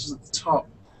of filters at the top.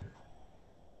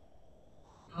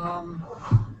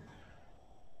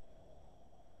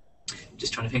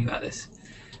 Just trying to think about this.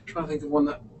 I'm trying to think of one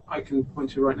that I can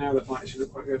point to right now that might actually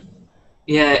look quite good.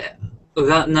 Yeah,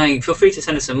 without knowing, feel free to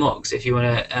send us some mocks if you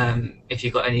want to. If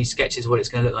you've got any sketches of what it's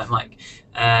going to look like, Mike.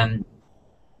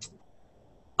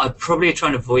 I'd probably try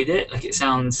and avoid it. Like, it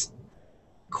sounds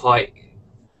quite.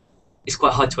 It's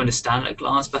quite hard to understand at a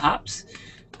glance, perhaps.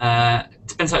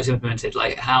 Depends how it's implemented.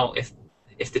 Like, how if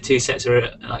the 2 sets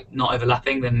are like not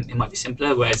overlapping, then it might be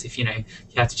simpler. Whereas if you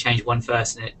have to change one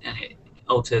first and it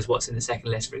alters what's in the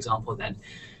second list, for example, then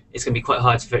it's going to be quite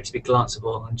hard for it to be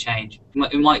glanceable and change.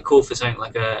 It might call for something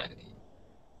like a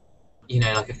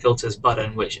filters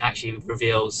button, which actually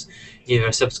reveals either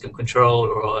a subsequent control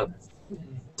or a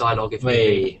dialogue. If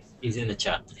Wait, he's in the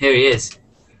chat. Here he is.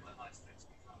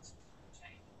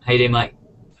 How you doing, Mike?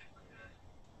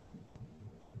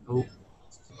 Oh.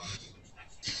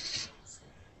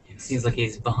 Seems like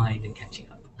he's behind and catching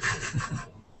up.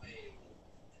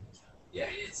 Yeah.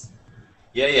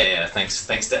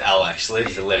 Thanks to Al actually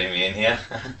for letting me in here.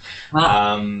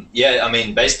 Ah. Yeah, I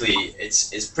mean, basically,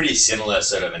 it's pretty similar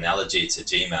sort of analogy to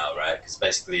Gmail, right? Because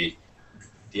basically,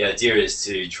 the idea is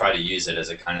to try to use it as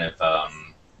a kind of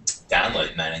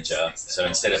download manager. So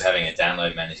instead of having a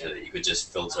download manager that you could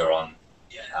just filter on.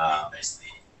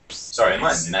 Sorry, am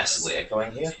I massively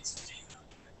echoing here?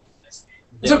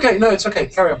 It's okay. No, it's okay.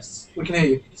 Carry on. We can hear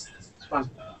you. It's fine.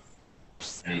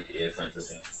 Need the earphones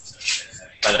with me.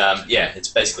 But yeah, it's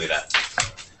basically that.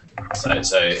 So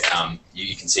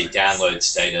you can see download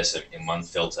status in one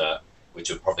filter, which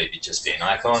would probably just be an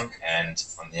icon, and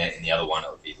in the other one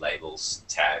it would be labels,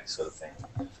 tags, sort of thing.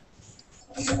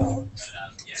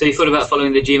 So you thought about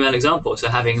following the Gmail example, so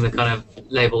having the kind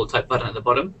of label type button at the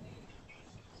bottom?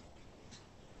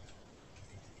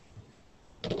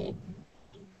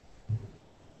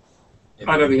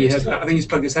 I don't think he has. I think he's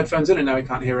plugged his headphones in and now he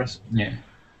can't hear us. Yeah.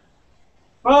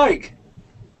 Mike!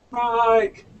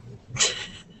 I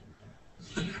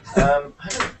haven't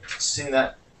seen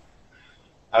that.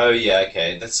 Oh yeah,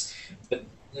 okay. But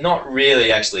not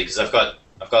really actually, because I've got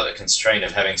a constraint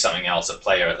of having something else, a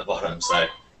player at the bottom, so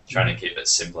trying to keep it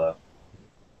simpler.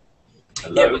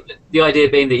 Hello? Yeah, but the idea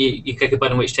being that you click a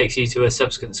button which takes you to a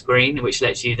subsequent screen, which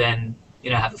lets you then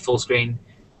have a full screen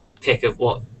pick of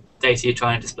what data you're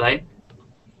trying to display.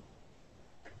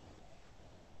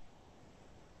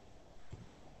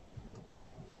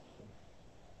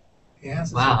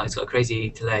 Yes. Wow, it's got a crazy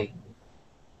delay.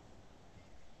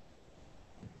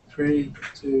 3,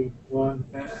 2, 1,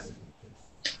 and...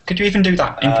 Could you even do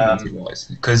that implemented-wise?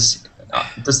 Because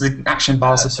does the action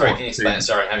bar support? Sorry, can you explain?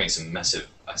 Sorry, I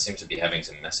seem to be having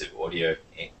some massive audio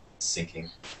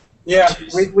syncing. Yeah,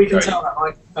 Jeez. we can Sorry. tell that,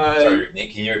 Mike. Sorry,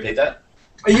 Nick, can you repeat that?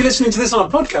 Are you listening to this on a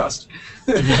podcast?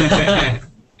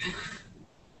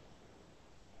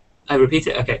 I repeat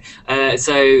it? Okay.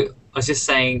 So I was just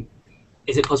saying,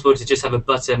 is it possible to just have a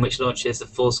button which launches the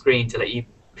full screen to let you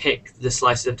pick the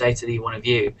slices of data that you want to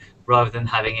view, rather than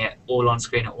having it all on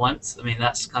screen at once? I mean,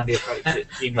 that's kind of the approach that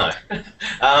Gmail.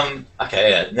 No.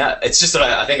 Okay, yeah. No, it's just that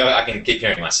I think I can keep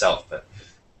hearing myself, but...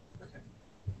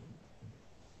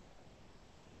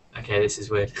 Okay, this is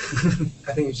weird.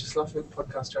 I think he's just laughing at the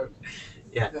podcast joke.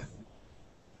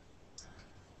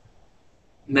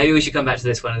 Maybe we should come back to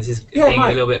this one. This is Yeah, being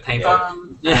Mike. a little bit painful.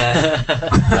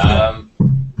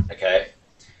 Okay.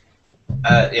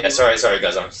 Sorry,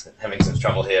 guys. I'm having some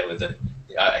trouble here with the.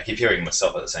 I keep hearing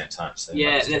myself at the same time. So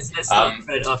let's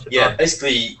Fred after.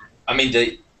 Basically, I mean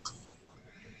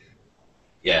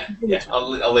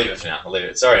I'll leave it for now. I'll leave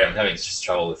it. Sorry, I'm having just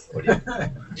trouble with audio.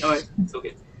 Alright, it's all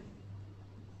good.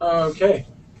 Okay.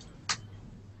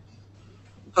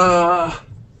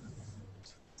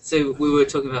 So we were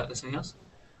talking about something else.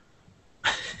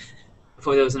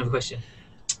 Before there was another question.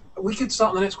 We could start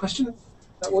on the next question.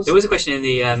 There was a question in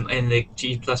the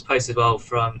G Plus post as well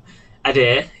from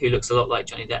Adair, who looks a lot like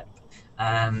Johnny Depp.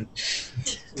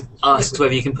 Asked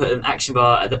whether you can put an action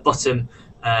bar at the bottom,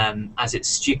 as it's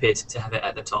stupid to have it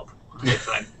at the top on your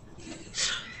phone.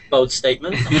 Bold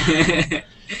statement.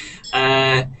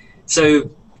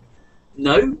 So,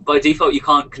 no, by default you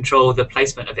can't control the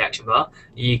placement of the action bar.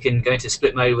 You can go into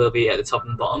split mode where it'll be at the top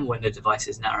and bottom when the device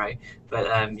is narrow, but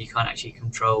you can't actually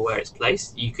control where it's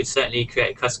placed. You could certainly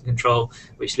create a custom control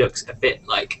which looks a bit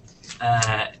like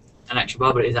an action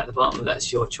bar, but it is at the bottom.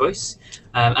 That's your choice.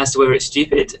 As to whether it's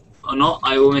stupid or not,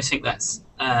 I almost think that's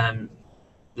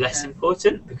less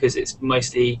important, because it's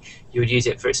mostly you would use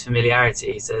it for its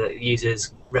familiarity, so that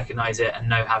users recognize it and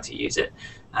know how to use it.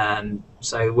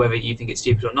 So whether you think it's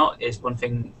stupid or not is one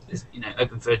thing, is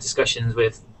open for discussions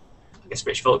with, I guess,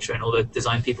 Rich Vulture and all the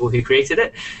design people who created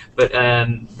it. But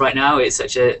right now it's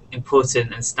such an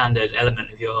important and standard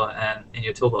element of your in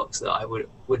your toolbox that I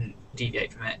wouldn't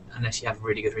deviate from it unless you have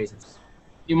really good reasons.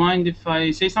 You mind if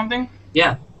I say something?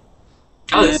 Yeah.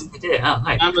 Oh, that's a good idea. Oh,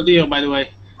 hi. I'm Adil, by the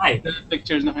way. Hi. The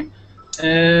picture is nothing.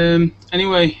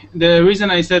 Anyway, the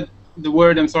reason I said the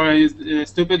word "I'm sorry" is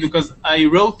stupid because I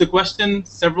wrote the question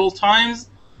several times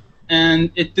and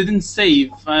it didn't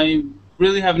save. I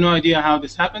really have no idea how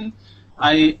this happened.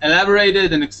 I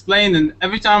elaborated and explained, and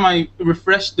every time I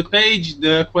refreshed the page,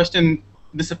 the question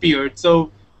disappeared.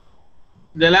 So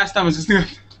the last time I was just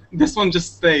this one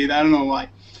just stayed. I don't know why.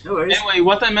 No worries. Anyway,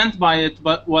 what I meant by it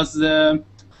was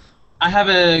I have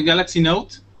a Galaxy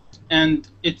Note, and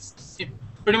it's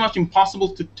pretty much impossible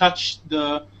to touch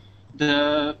the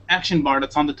action bar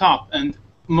that's on the top, and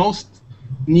most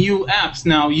new apps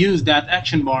now use that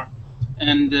action bar,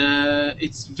 and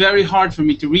it's very hard for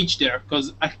me to reach there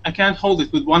because I can't hold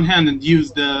it with one hand and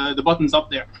use the buttons up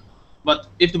there. But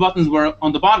if the buttons were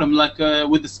on the bottom, like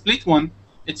with the split one,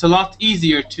 it's a lot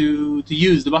easier to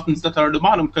use the buttons that are at the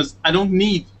bottom because I don't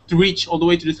need to reach all the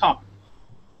way to the top.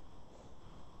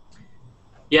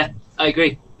 Yeah, I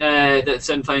agree. That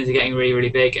certain phones are getting really, really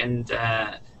big, and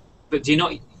but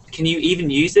can you even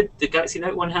use the Galaxy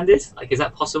Note one-handed? Like, is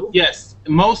that possible? Yes,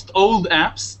 most old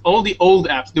apps, all the old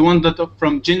apps, the ones that are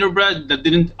from Gingerbread that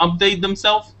didn't update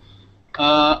themselves,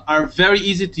 are very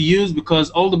easy to use because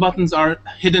all the buttons are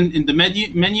hidden in the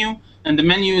menu, and the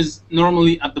menu is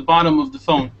normally at the bottom of the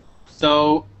phone.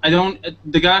 So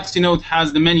the Galaxy Note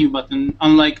has the menu button,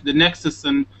 unlike the Nexus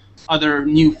and other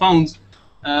new phones.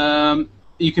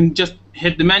 You can just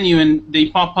hit the menu and they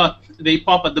pop at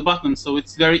the button, so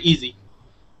it's very easy.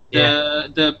 Yeah.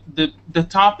 The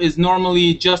top is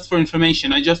normally just for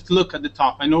information. I just look at the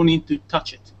top. I don't need to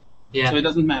touch it. Yeah. So it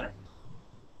doesn't matter.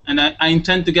 And I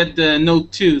intend to get the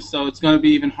Note 2, so it's going to be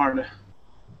even harder.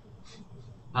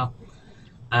 Wow.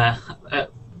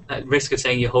 At risk of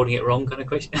saying you're holding it wrong, kind of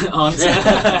question answer.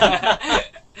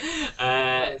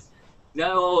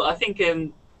 No, I think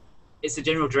it's the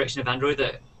general direction of Android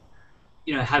that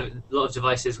have a lot of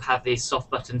devices have these soft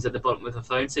buttons at the bottom of the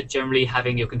phone. So generally,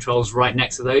 having your controls right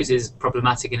next to those is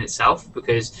problematic in itself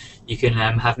because you can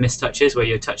have mistouches where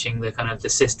you're touching the kind of the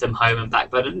system home and back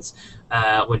buttons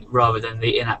rather than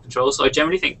the in-app controls. So I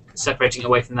generally think separating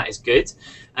away from that is good.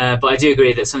 But I do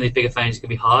agree that some of these bigger phones can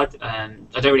be hard. I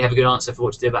don't really have a good answer for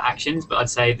what to do about actions, but I'd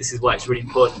say this is why it's really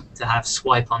important to have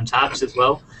swipe on tabs as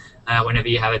well. Whenever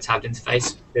you have a tabbed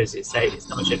interface, because it's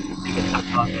not much of a bigger tab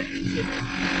bar.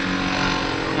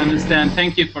 I understand.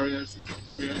 Thank you for your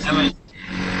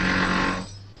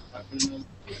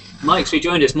Mike's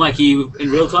rejoined us. Mike, are you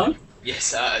in real time?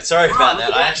 Yes, sorry about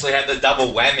that. I actually had the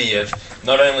double whammy of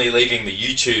not only leaving the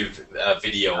YouTube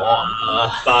video on,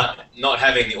 but not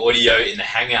having the audio in the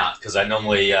Hangout, because I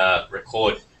normally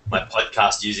record my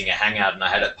podcast using a Hangout, and I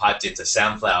had it piped into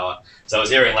Soundflower. So I was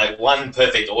hearing like one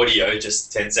perfect audio,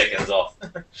 just 10 seconds off.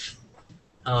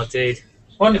 Oh, dude.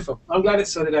 Wonderful. I'm glad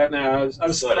it's sorted out now. I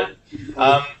was sorted.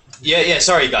 Yeah.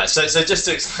 Sorry, guys. So just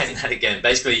to explain that again,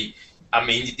 basically, I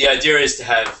mean, the idea is to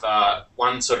have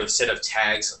one sort of set of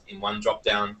tags in one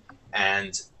drop-down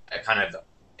and a kind of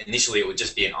initially it would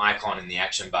just be an icon in the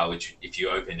action bar, which if you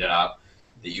opened it up,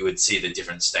 that you would see the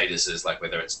different statuses, like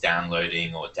whether it's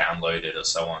downloading or downloaded or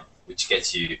so on, which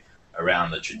gets you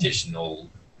around the traditional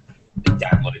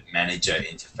download manager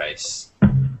interface.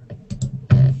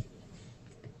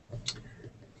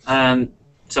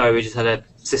 Sorry, we just had a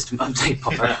system update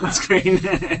pop up on the screen.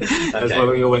 That's why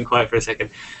we all went quiet for a second.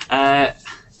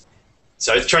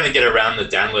 So it's trying to get around the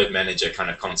download manager kind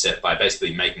of concept by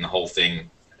basically making the whole thing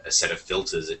a set of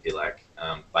filters, if you like,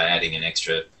 by adding an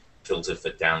extra filter for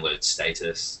download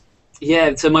status.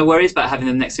 Yeah, so my worries about having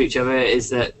them next to each other is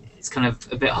that it's kind of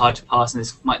a bit hard to parse and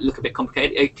this might look a bit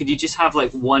complicated. Could you just have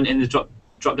like one in the drop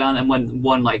down and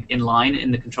one like in line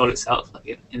in the control itself,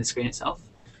 like in the screen itself?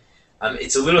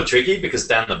 It's a little tricky because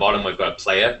down the bottom we've got a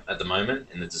player at the moment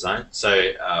in the design,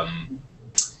 so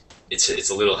it's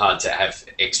a little hard to have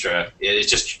extra. It's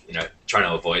just trying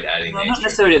to avoid adding. Well, not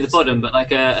necessarily at the bottom, but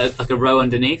like a row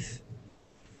underneath.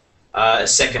 A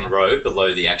second row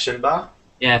below the action bar.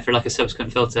 Yeah, for like a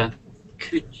subsequent filter.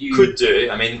 Could do.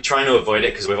 I mean, trying to avoid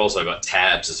it because we've also got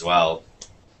tabs as well.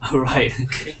 Oh right.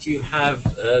 Could you have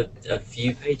a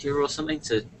view pager or something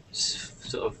to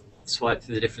sort of swipe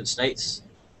through the different states?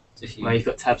 Well, you've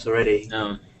got tabs already.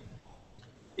 No.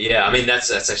 Yeah, I mean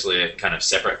that's actually a kind of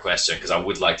separate question because I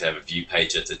would like to have a view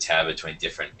pager to tab between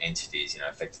different entities,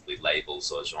 effectively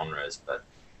labels or genres, but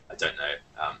I don't know.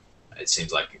 It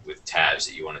seems like with tabs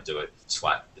that you want to do it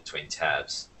swipe between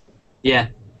tabs. Yeah.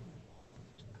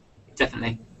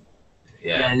 Definitely.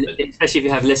 Yeah, especially if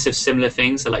you have lists of similar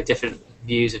things, so like different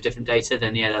views of different data,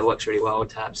 then yeah, that works really well with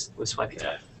tabs, with swiping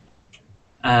tabs.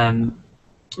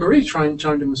 Marie chimed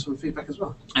in with some feedback as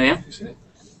well. Oh yeah? Have you seen it?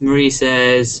 Marie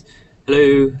says,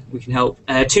 hello, we can help.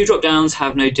 2 drop-downs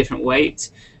have no different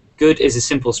weight. Good is a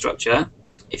simple structure.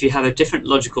 If you have a different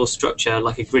logical structure,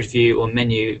 like a grid view or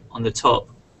menu on the top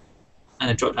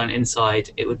and a drop-down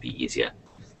inside, it would be easier.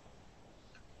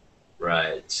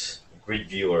 Right. A grid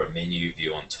view or a menu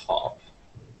view on top.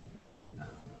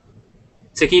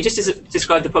 So can you just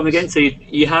describe the problem again? So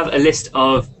you have a list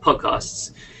of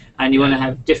podcasts, and you want to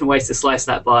have different ways to slice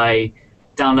that by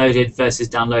downloaded versus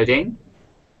downloading.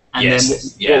 And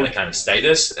yes, then the kind of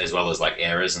status as well as like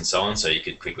errors and so on. So you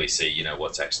could quickly see,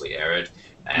 what's actually errored,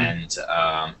 and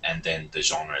then the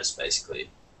genres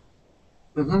basically.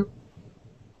 Mm-hmm.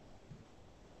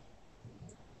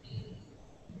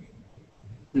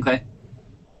 Okay.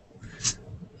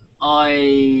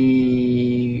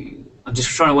 I'm just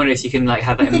trying to wonder if you can like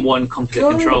have that in one complete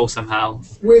control somehow.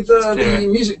 With the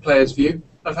music player's view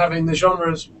of having the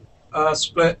genres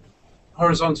split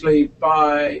horizontally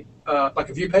by like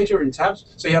a view pager in tabs,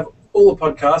 so you have all the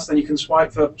podcasts, then you can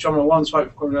swipe for genre 1,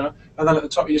 swipe for genre, and then at the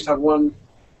top you just have one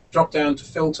drop down to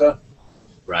filter.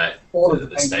 Right. All of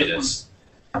the status.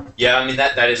 Yeah, I mean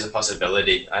that is a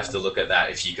possibility. I have to look at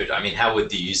that. If you could, I mean, how would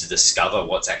the user discover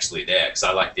what's actually there? Because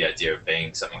I like the idea of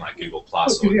being something like Google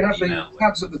Plus or you have email. the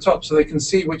tabs at the top, so they can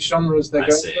see which genres they're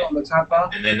going to on the tab bar.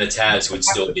 And then the tabs would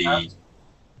still be.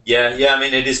 Yeah. I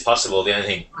mean, it is possible. The only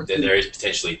thing there is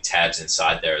potentially tabs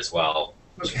inside there as well.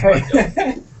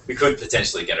 Okay. We could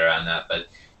potentially get around that, but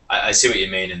I see what you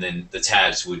mean. And then the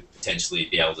tabs would potentially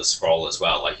be able to scroll as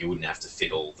well. Like you wouldn't have to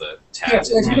fit all the tabs.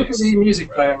 Yeah, if you look at the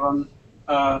music player on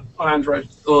Android.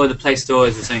 Or the Play Store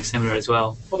is something similar as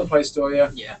well. Or the Play Store,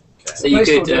 yeah. Yeah. Okay. So you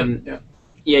could,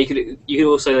 yeah, you could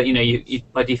also, you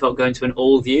by default go into an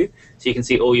all view, so you can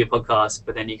see all your podcasts,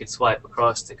 but then you could swipe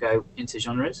across to go into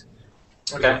genres.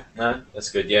 Okay, no, that's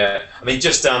good. Yeah, I mean,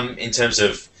 just in terms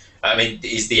of,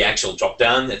 is the actual drop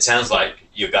down? It sounds like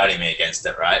you're guiding me against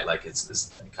it, right? Like it's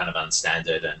this kind of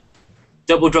unstandard and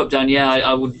double drop down. Yeah, I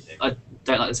don't like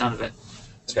the sound of it.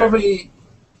 It's probably.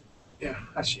 Yeah,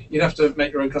 actually, you'd have to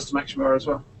make your own custom action bar as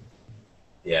well.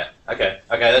 Yeah. Okay.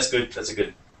 That's good. That's a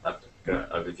good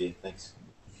overview. Thanks.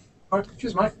 All right.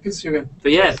 Cheers, Mike. Good to see you again.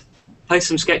 But yeah, post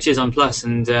some sketches on Plus,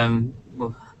 and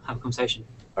we'll have a conversation.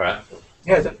 All right.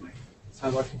 Yeah, definitely.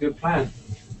 Sounds like a good plan.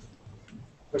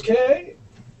 Okay.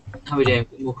 How are we doing?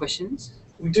 More questions?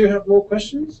 We do have more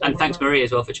questions. And thanks, Marie,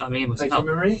 as well, for chiming in with some Thank you,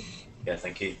 help. Marie. Yeah.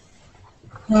 Thank you.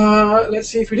 Let's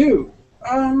see if we do.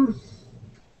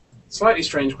 Slightly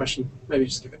strange question. Maybe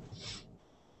just skip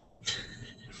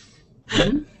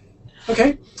it.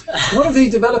 Okay. What are the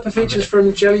developer features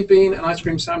from Jelly Bean and Ice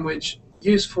Cream Sandwich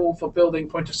useful for building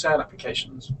point-of-sale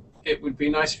applications? It would be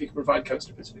nice if you could provide code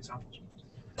snippets and examples.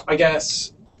 I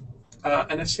guess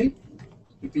NFC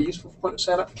would be useful for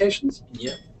point-of-sale applications.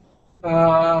 Yeah.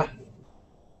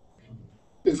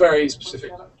 With very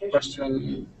specific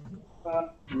question.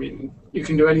 I mean, you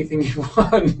can do anything you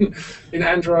want in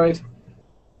Android.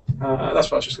 That's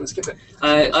why I was just going to skip it.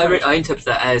 I interpret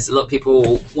that as a lot of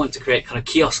people want to create kind of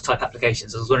kiosk type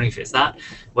applications. I was wondering if it's that,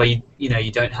 where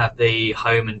you don't have the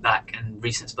home and back and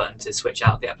recents button to switch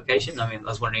out the application. I mean, I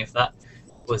was wondering if that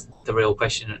was the real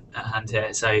question at hand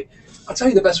here. So I'll tell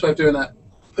you the best way of doing that.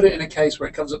 Put it in a case where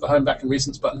it covers up the home, back, and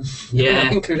recents button.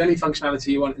 Yeah. Include any functionality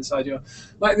you want inside your,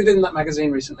 like they did in that magazine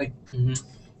recently. Mm-hmm.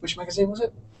 Which magazine was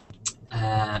it?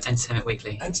 Entertainment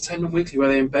Weekly. Entertainment Weekly, where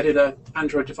they embedded an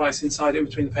Android device inside in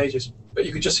between the pages, but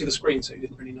you could just see the screen, so you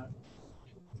didn't really know.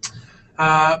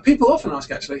 People often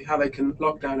ask actually how they can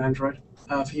lock down Android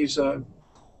for user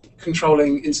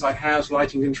controlling inside house,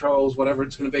 lighting controls, whatever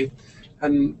it's going to be,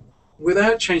 and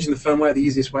without changing the firmware, the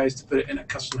easiest way is to put it in a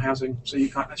custom housing, so you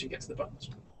can't actually get to the buttons.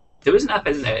 There is an app,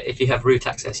 isn't there? If you have root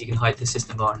access, you can hide the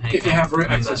system bar and hang If you have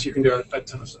root access, you can do a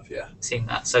ton of stuff. Yeah. Seeing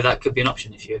that, so that could be an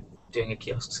option if you're doing a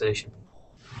kiosk solution.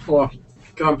 Or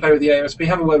go and play with the AOSP.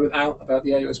 Have a word with Al about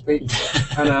the AOSP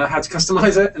and how to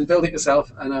customize it and build it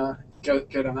yourself and go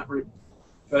down that route.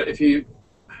 But if you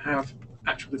have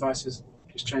actual devices,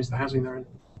 just change the housing they're in.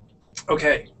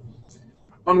 Okay,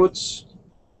 onwards.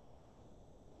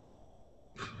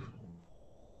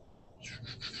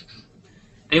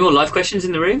 Any more live questions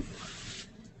in the room?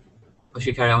 Or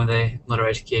should we carry on with the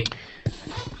moderator queue?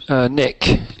 Nick,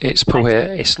 it's Paul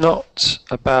here. It's not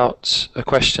about a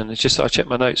question. It's just that I checked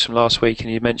my notes from last week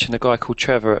and you mentioned a guy called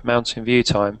Trevor at Mountain View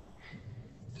Time.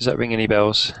 Does that ring any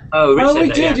bells? Oh, we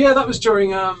did. Yeah, that was during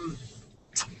That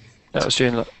was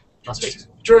during last week.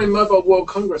 during Mobile World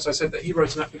Congress. I said that he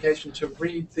wrote an application to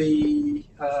read the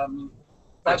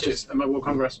badges at Mobile World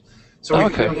Congress. So we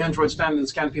could go on the Android stand and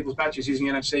scan people's badges using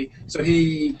NFC. So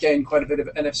he gained quite a bit of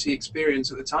NFC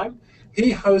experience at the time.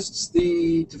 He hosts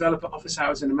the developer office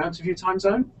hours in the Mountain View time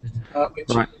zone, which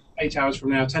 8 hours from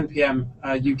now, 10 p.m.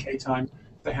 UK time,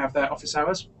 they have their office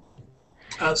hours.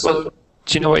 Do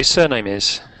you know what his surname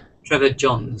is? Trevor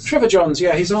Johns. Trevor Johns,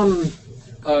 yeah, he's on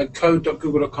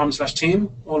code.google.com/team.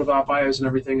 All of our bios and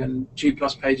everything, and G+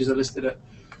 pages are listed at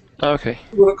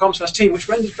google.com/team, which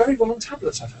renders very well on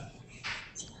tablets, I've heard.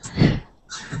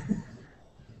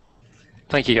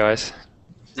 Thank you, guys.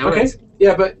 No Okay. worries.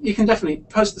 Yeah, but you can definitely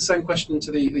post the same question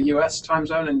to the US time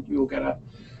zone, and you'll get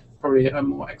probably a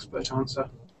more expert answer.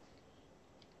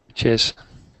 Cheers.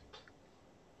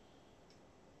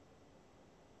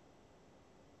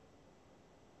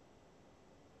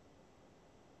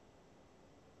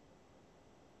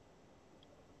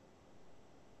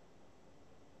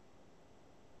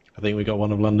 I think we got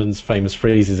one of London's famous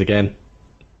freezes again.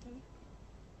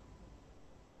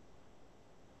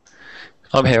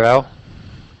 I'm here, Al.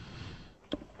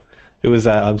 Who was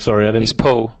that? I'm sorry, I didn't. It's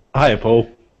Paul. Hiya, Paul.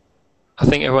 I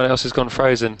think everyone else has gone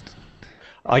frozen.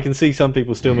 I can see some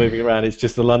people still moving around. It's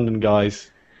just the London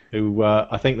guys who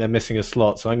I think they're missing a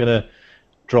slot. So I'm going to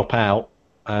drop out,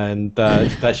 and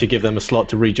that should give them a slot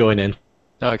to rejoin in.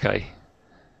 Okay.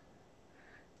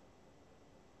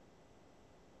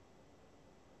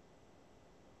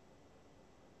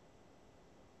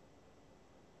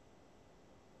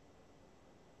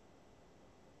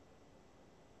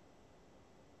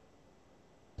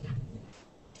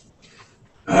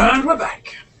 And we're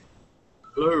back.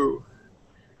 Hello.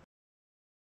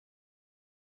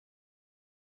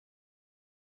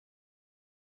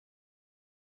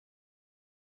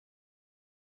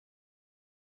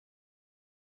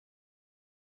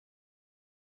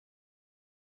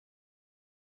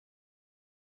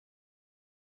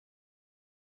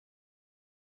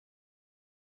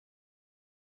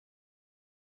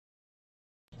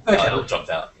 Okay. It all dropped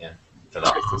out, yeah. For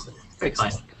that reason.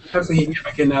 Excellent. Hopefully he can get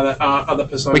back in now that our other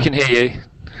persona. We can hear you.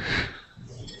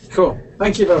 Cool.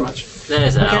 Thank you very much.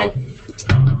 There's Al.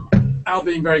 Al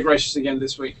being very gracious again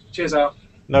this week. Cheers, Al.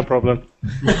 No problem.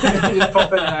 Just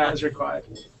pop in and out as required.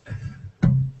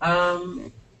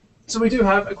 So we do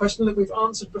have a question that we've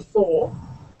answered before.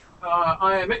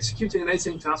 I am executing an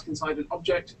async task inside an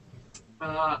object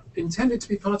intended to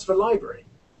be part of a library.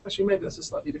 Actually, maybe that's a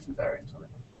slightly different variant on it.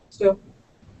 Still,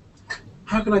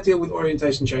 how can I deal with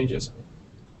orientation changes?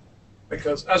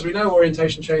 Because, as we know,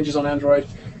 orientation changes on Android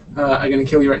are going to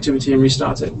kill your activity and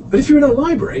restart it. But if you're in a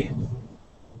library,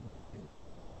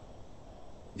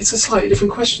 it's a slightly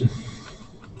different question.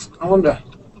 I wonder.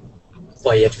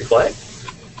 Why you have to be quiet?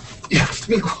 You have to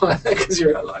be quiet because you're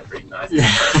in a library. Nice.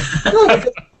 No,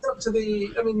 because it's up to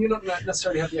the. I mean, you're not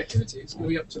necessarily have the activity. It's going to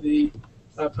be up to the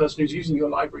person who's using your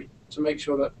library to make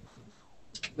sure that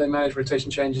they manage rotation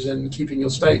changes and keeping your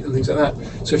state and things like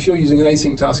that. So if you're using an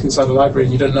async task inside a library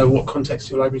and you don't know what context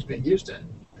your library is being used in,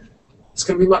 it's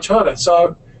going to be much harder.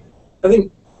 So I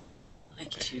think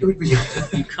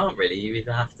you can't really. You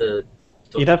either have to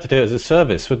You'd have to do it as a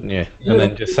service, wouldn't you? Yeah. And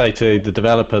then just say to the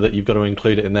developer that you've got to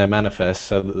include it in their manifest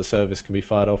so that the service can be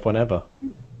fired off whenever.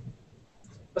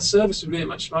 A service would be a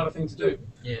much smarter thing to do.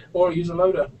 Yeah. Or use a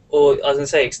loader. Or I was going to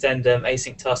say extend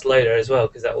async task loader as well,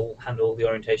 because that will handle the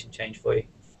orientation change for you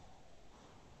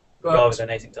But rather than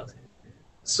async task.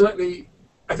 certainly,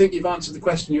 I think you've answered the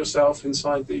question yourself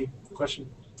inside the question.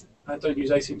 Don't use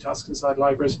async tasks inside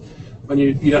libraries when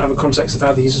you don't have a context of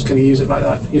how the user's going to use it like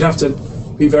that. You'd have to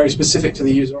be very specific to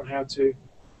the user on how to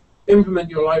implement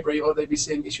your library, or they'd be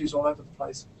seeing issues all over the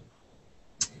place.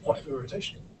 Whatever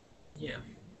rotation. Yeah.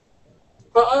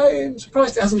 But I'm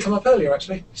surprised it hasn't come up earlier,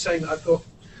 actually, saying that I thought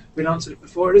we'd answered it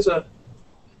before. It is a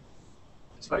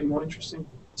slightly more interesting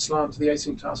slant to the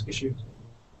async task issue.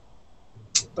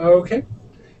 Okay.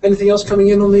 Anything else coming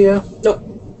in on the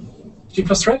G+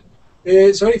 thread?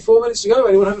 It's only 4 minutes to go.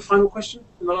 Anyone have a final question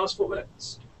in the last 4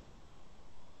 minutes?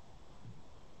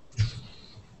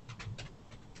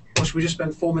 Or should we just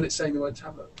spend 4 minutes saying the word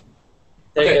tablet?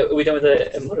 Okay. Are we done with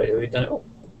the moderator? We've done it all.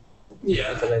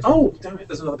 Yeah. Oh, damn it,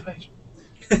 there's another page.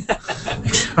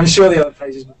 I'm sure the other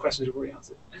pages and questions you've already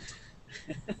answered.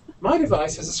 My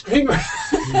device has a screen.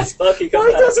 Sparky,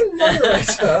 Why doesn't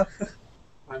moderator?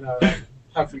 I know.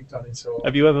 Have we done it all?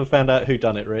 Have you ever found out who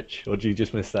done it, Rich? Or did you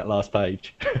just miss that last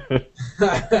page?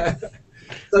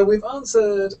 So we've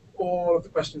answered all of the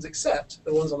questions except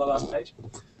the ones on the last page.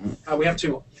 We have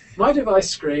 2 more. My device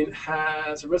screen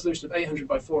has a resolution of 800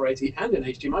 by 480 and an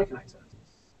HDMI connector.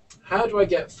 How do I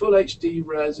get full HD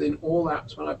res in all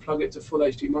apps when I plug it to full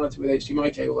HD monitor with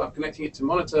HDMI cable? I'm connecting it to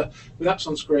monitor with apps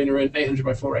on screen are in 800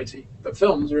 by 480, but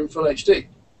films are in full HD.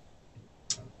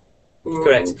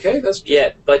 Correct. Okay, that's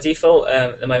Yeah, by default,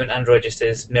 at the moment Android just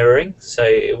is mirroring, so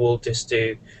it will just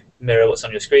mirror what's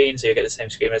on your screen, so you get the same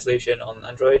screen resolution on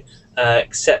Android,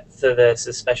 except for there's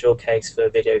a special case for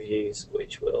video views,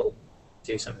 which will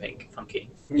do something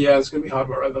funky. Yeah, there's going to be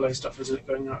hardware overlay stuff, isn't it,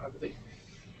 going out over the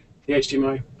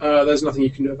HDMI. There's nothing you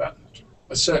can do about that.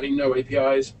 There's certainly no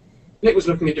APIs. Nick was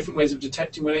looking at different ways of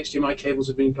detecting when HDMI cables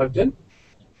have been plugged in,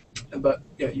 but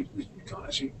yeah, you can't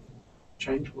actually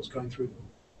change what's going through them.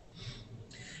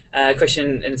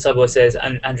 Question in the subword says,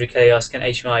 Andrew Kelly asked, can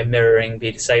HDMI mirroring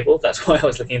be disabled? That's why I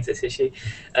was looking into this issue.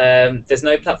 There's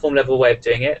no platform level way of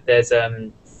doing it. There's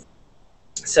certain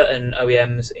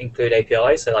OEMs include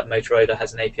APIs, so like Motorola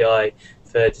has an API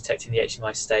for detecting the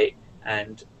HDMI state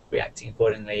and reacting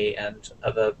accordingly, and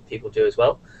other people do as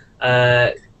well.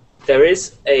 There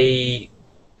is a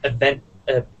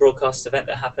broadcast event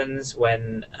that happens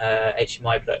when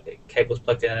HDMI cables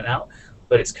plugged in and out,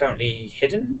 but it's currently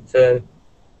hidden for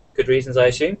good reasons, I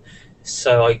assume.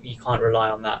 So you can't rely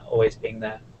on that always being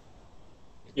there.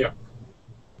 Yeah.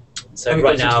 So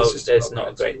right now, there's not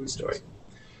a great story.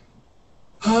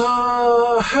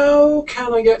 How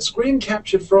can I get screen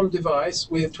captured from device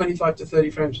with 25 to 30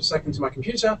 frames per second to my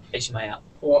computer? HDMI out.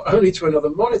 Or only to another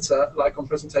monitor, like on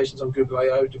presentations on Google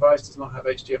I/O? Device does not have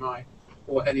HDMI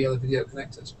or any other video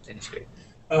connectors.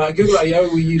 Google I/O,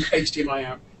 we use HDMI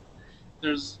out.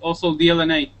 There's also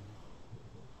DLNA.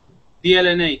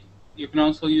 DLNA. You can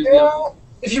also use DLNA.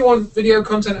 If you want video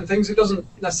content and things, it doesn't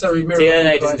necessarily mirror.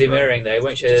 DLNA doesn't do mirroring though. It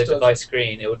won't share the device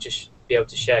screen. It will just be able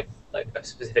to share like a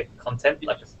specific content,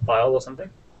 like a file or something.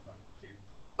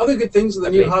 Other good things are the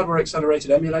new hardware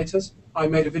accelerated emulators. I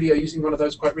made a video using one of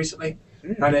those quite recently,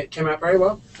 and it came out very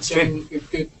well. So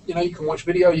good, you know, you can watch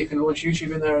video, you can launch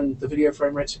YouTube in there, and the video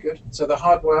frame rates are good. So the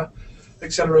hardware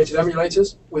accelerated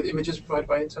emulators with images provided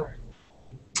by Intel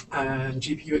and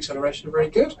GPU acceleration are very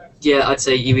good. Yeah, I'd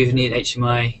say you either need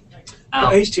HDMI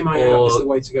out, HDMI or out is the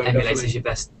way to go. emulator is your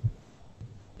best.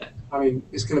 I mean,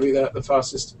 it's going to be the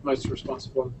fastest, most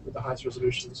responsive one with the highest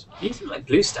resolutions. Using like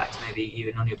BlueStacks maybe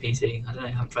even on your PC. I don't know,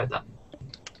 I haven't tried that.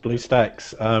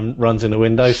 BlueStacks runs in a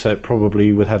Windows, so it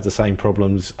probably would have the same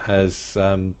problems as,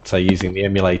 say, using the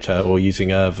emulator or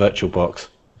using a VirtualBox.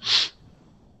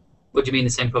 What do you mean the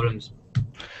same problems?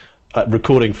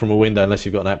 Recording from a window, unless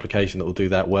you've got an application that will do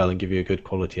that well and give you a good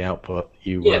quality output.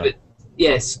 But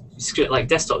yes, like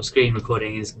desktop screen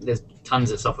recording there's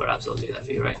tons of software apps that'll do that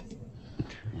for you, right?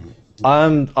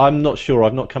 I'm not sure.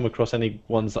 I've not come across any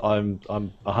ones that I'm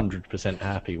 100%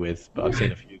 happy with, but I've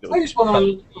seen a few. I used one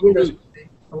on Windows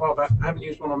a while back. I haven't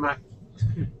used one on Mac.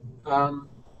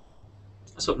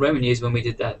 That's what Roman used when we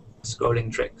did that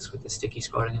scrolling tricks with the sticky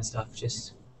scrolling and stuff.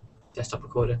 Just desktop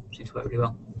recorder seemed to work really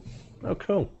well. Oh,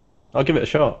 cool. I'll give it a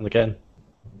shot again.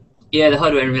 Yeah, the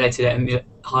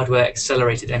hardware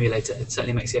accelerated emulator. It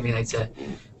certainly makes the emulator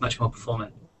much more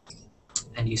performant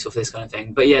and useful for this kind of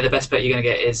thing. But yeah, the best bet you're going to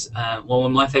get is one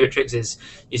of my favorite tricks is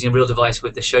using a real device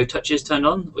with the show touches turned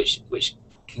on, which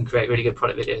can create really good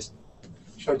product videos.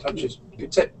 Show touches,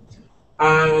 good tip.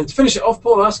 And to finish it off,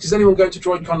 Paul asks, is anyone going to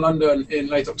DroidCon London in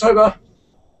late October?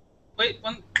 Wait,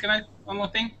 one more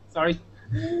thing? Sorry.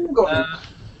 Go on.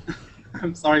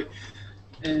 I'm sorry.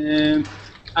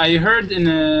 I heard in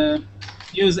a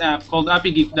news app called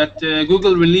AppyGeek that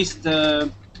Google released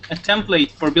a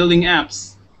template for building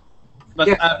apps, but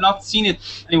Yeah. I've not seen it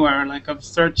anywhere. Like I've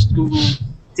searched Google.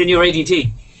 It's in your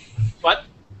ADT. What?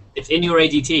 It's in your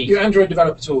ADT. Your Android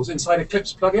developer tools inside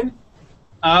Eclipse plugin.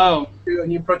 Oh, Do a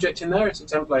new project in there. It's a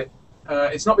template.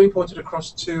 It's not being ported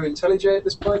across to IntelliJ at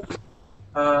this point.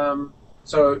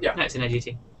 So yeah, No, it's in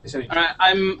ADT. it's only-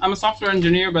 I'm a software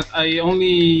engineer, but I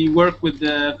only work with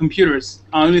computers.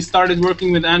 I only started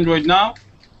working with Android now,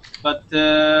 but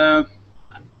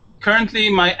currently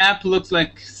my app looks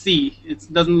like C. It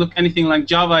doesn't look anything like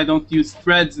Java. I don't use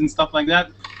threads and stuff like that.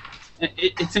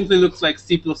 It simply looks like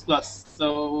C++.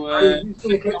 So Are you I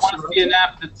using Eclipse want to to see write an it?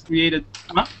 app that's created.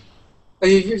 Huh? Are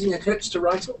you using Eclipse to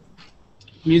write it?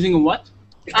 I'm using a what?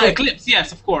 Eclipse,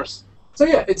 yes, of course. So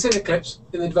yeah, it's in Eclipse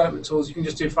in the development tools. You can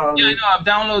just do file. Yeah, I know. I've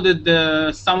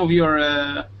downloaded some of your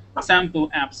sample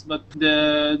apps, but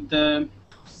the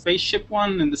spaceship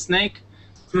one and the snake.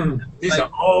 These are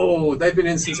old. They've been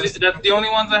in since. That's the only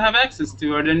ones I have access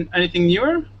to. Are there anything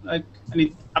newer? Like, I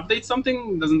need to update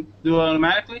something? Doesn't do it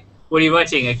automatically? What are you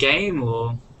writing? A game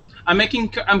or? I'm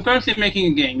currently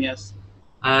making a game. Yes.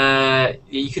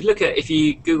 You could look at if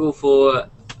you Google for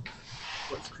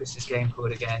what's Chris's game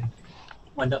called again?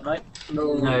 Wind Up Night?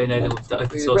 No, the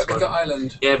open source Replica one.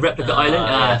 Island. Yeah, Replica Island.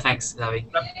 yeah. Thanks, Zavi.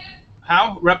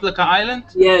 How? Replica Island?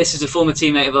 Yeah, this is a former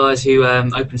teammate of ours who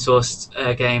open sourced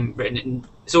a game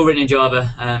it's all written in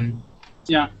Java.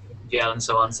 Yeah. GL and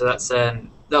so on. So that's that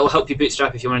will help you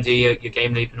bootstrap if you want to do your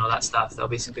game loop and all that stuff. There'll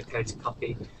be some good code to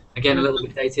copy. Again, a little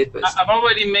bit dated, but I've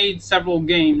already made several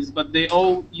games, but they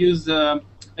all use. I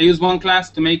use one class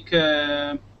to make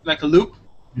like a loop,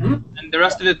 Mhm. and the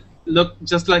rest of it look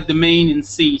just like the main in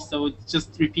C. So it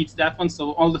just repeats that one.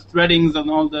 So all the threadings and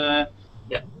all the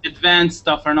advanced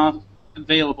stuff are not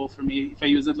available for me if I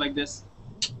use it like this.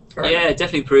 yeah,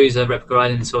 definitely peruse Replica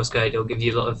Island source code. It'll give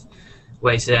you a lot of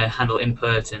ways to handle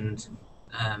input and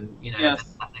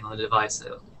Yes. happening on the device. So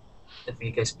it'll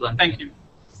definitely go splunking. Thank you.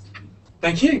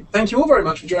 Thank you. Thank you all very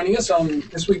much for joining us on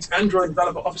this week's Android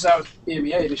Developer Office Hours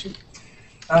EMEA edition.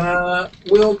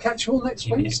 We'll catch you all next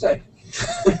EMEA. Wednesday.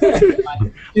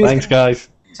 Thanks, guys.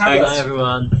 Bye,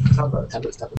 everyone. Tablets.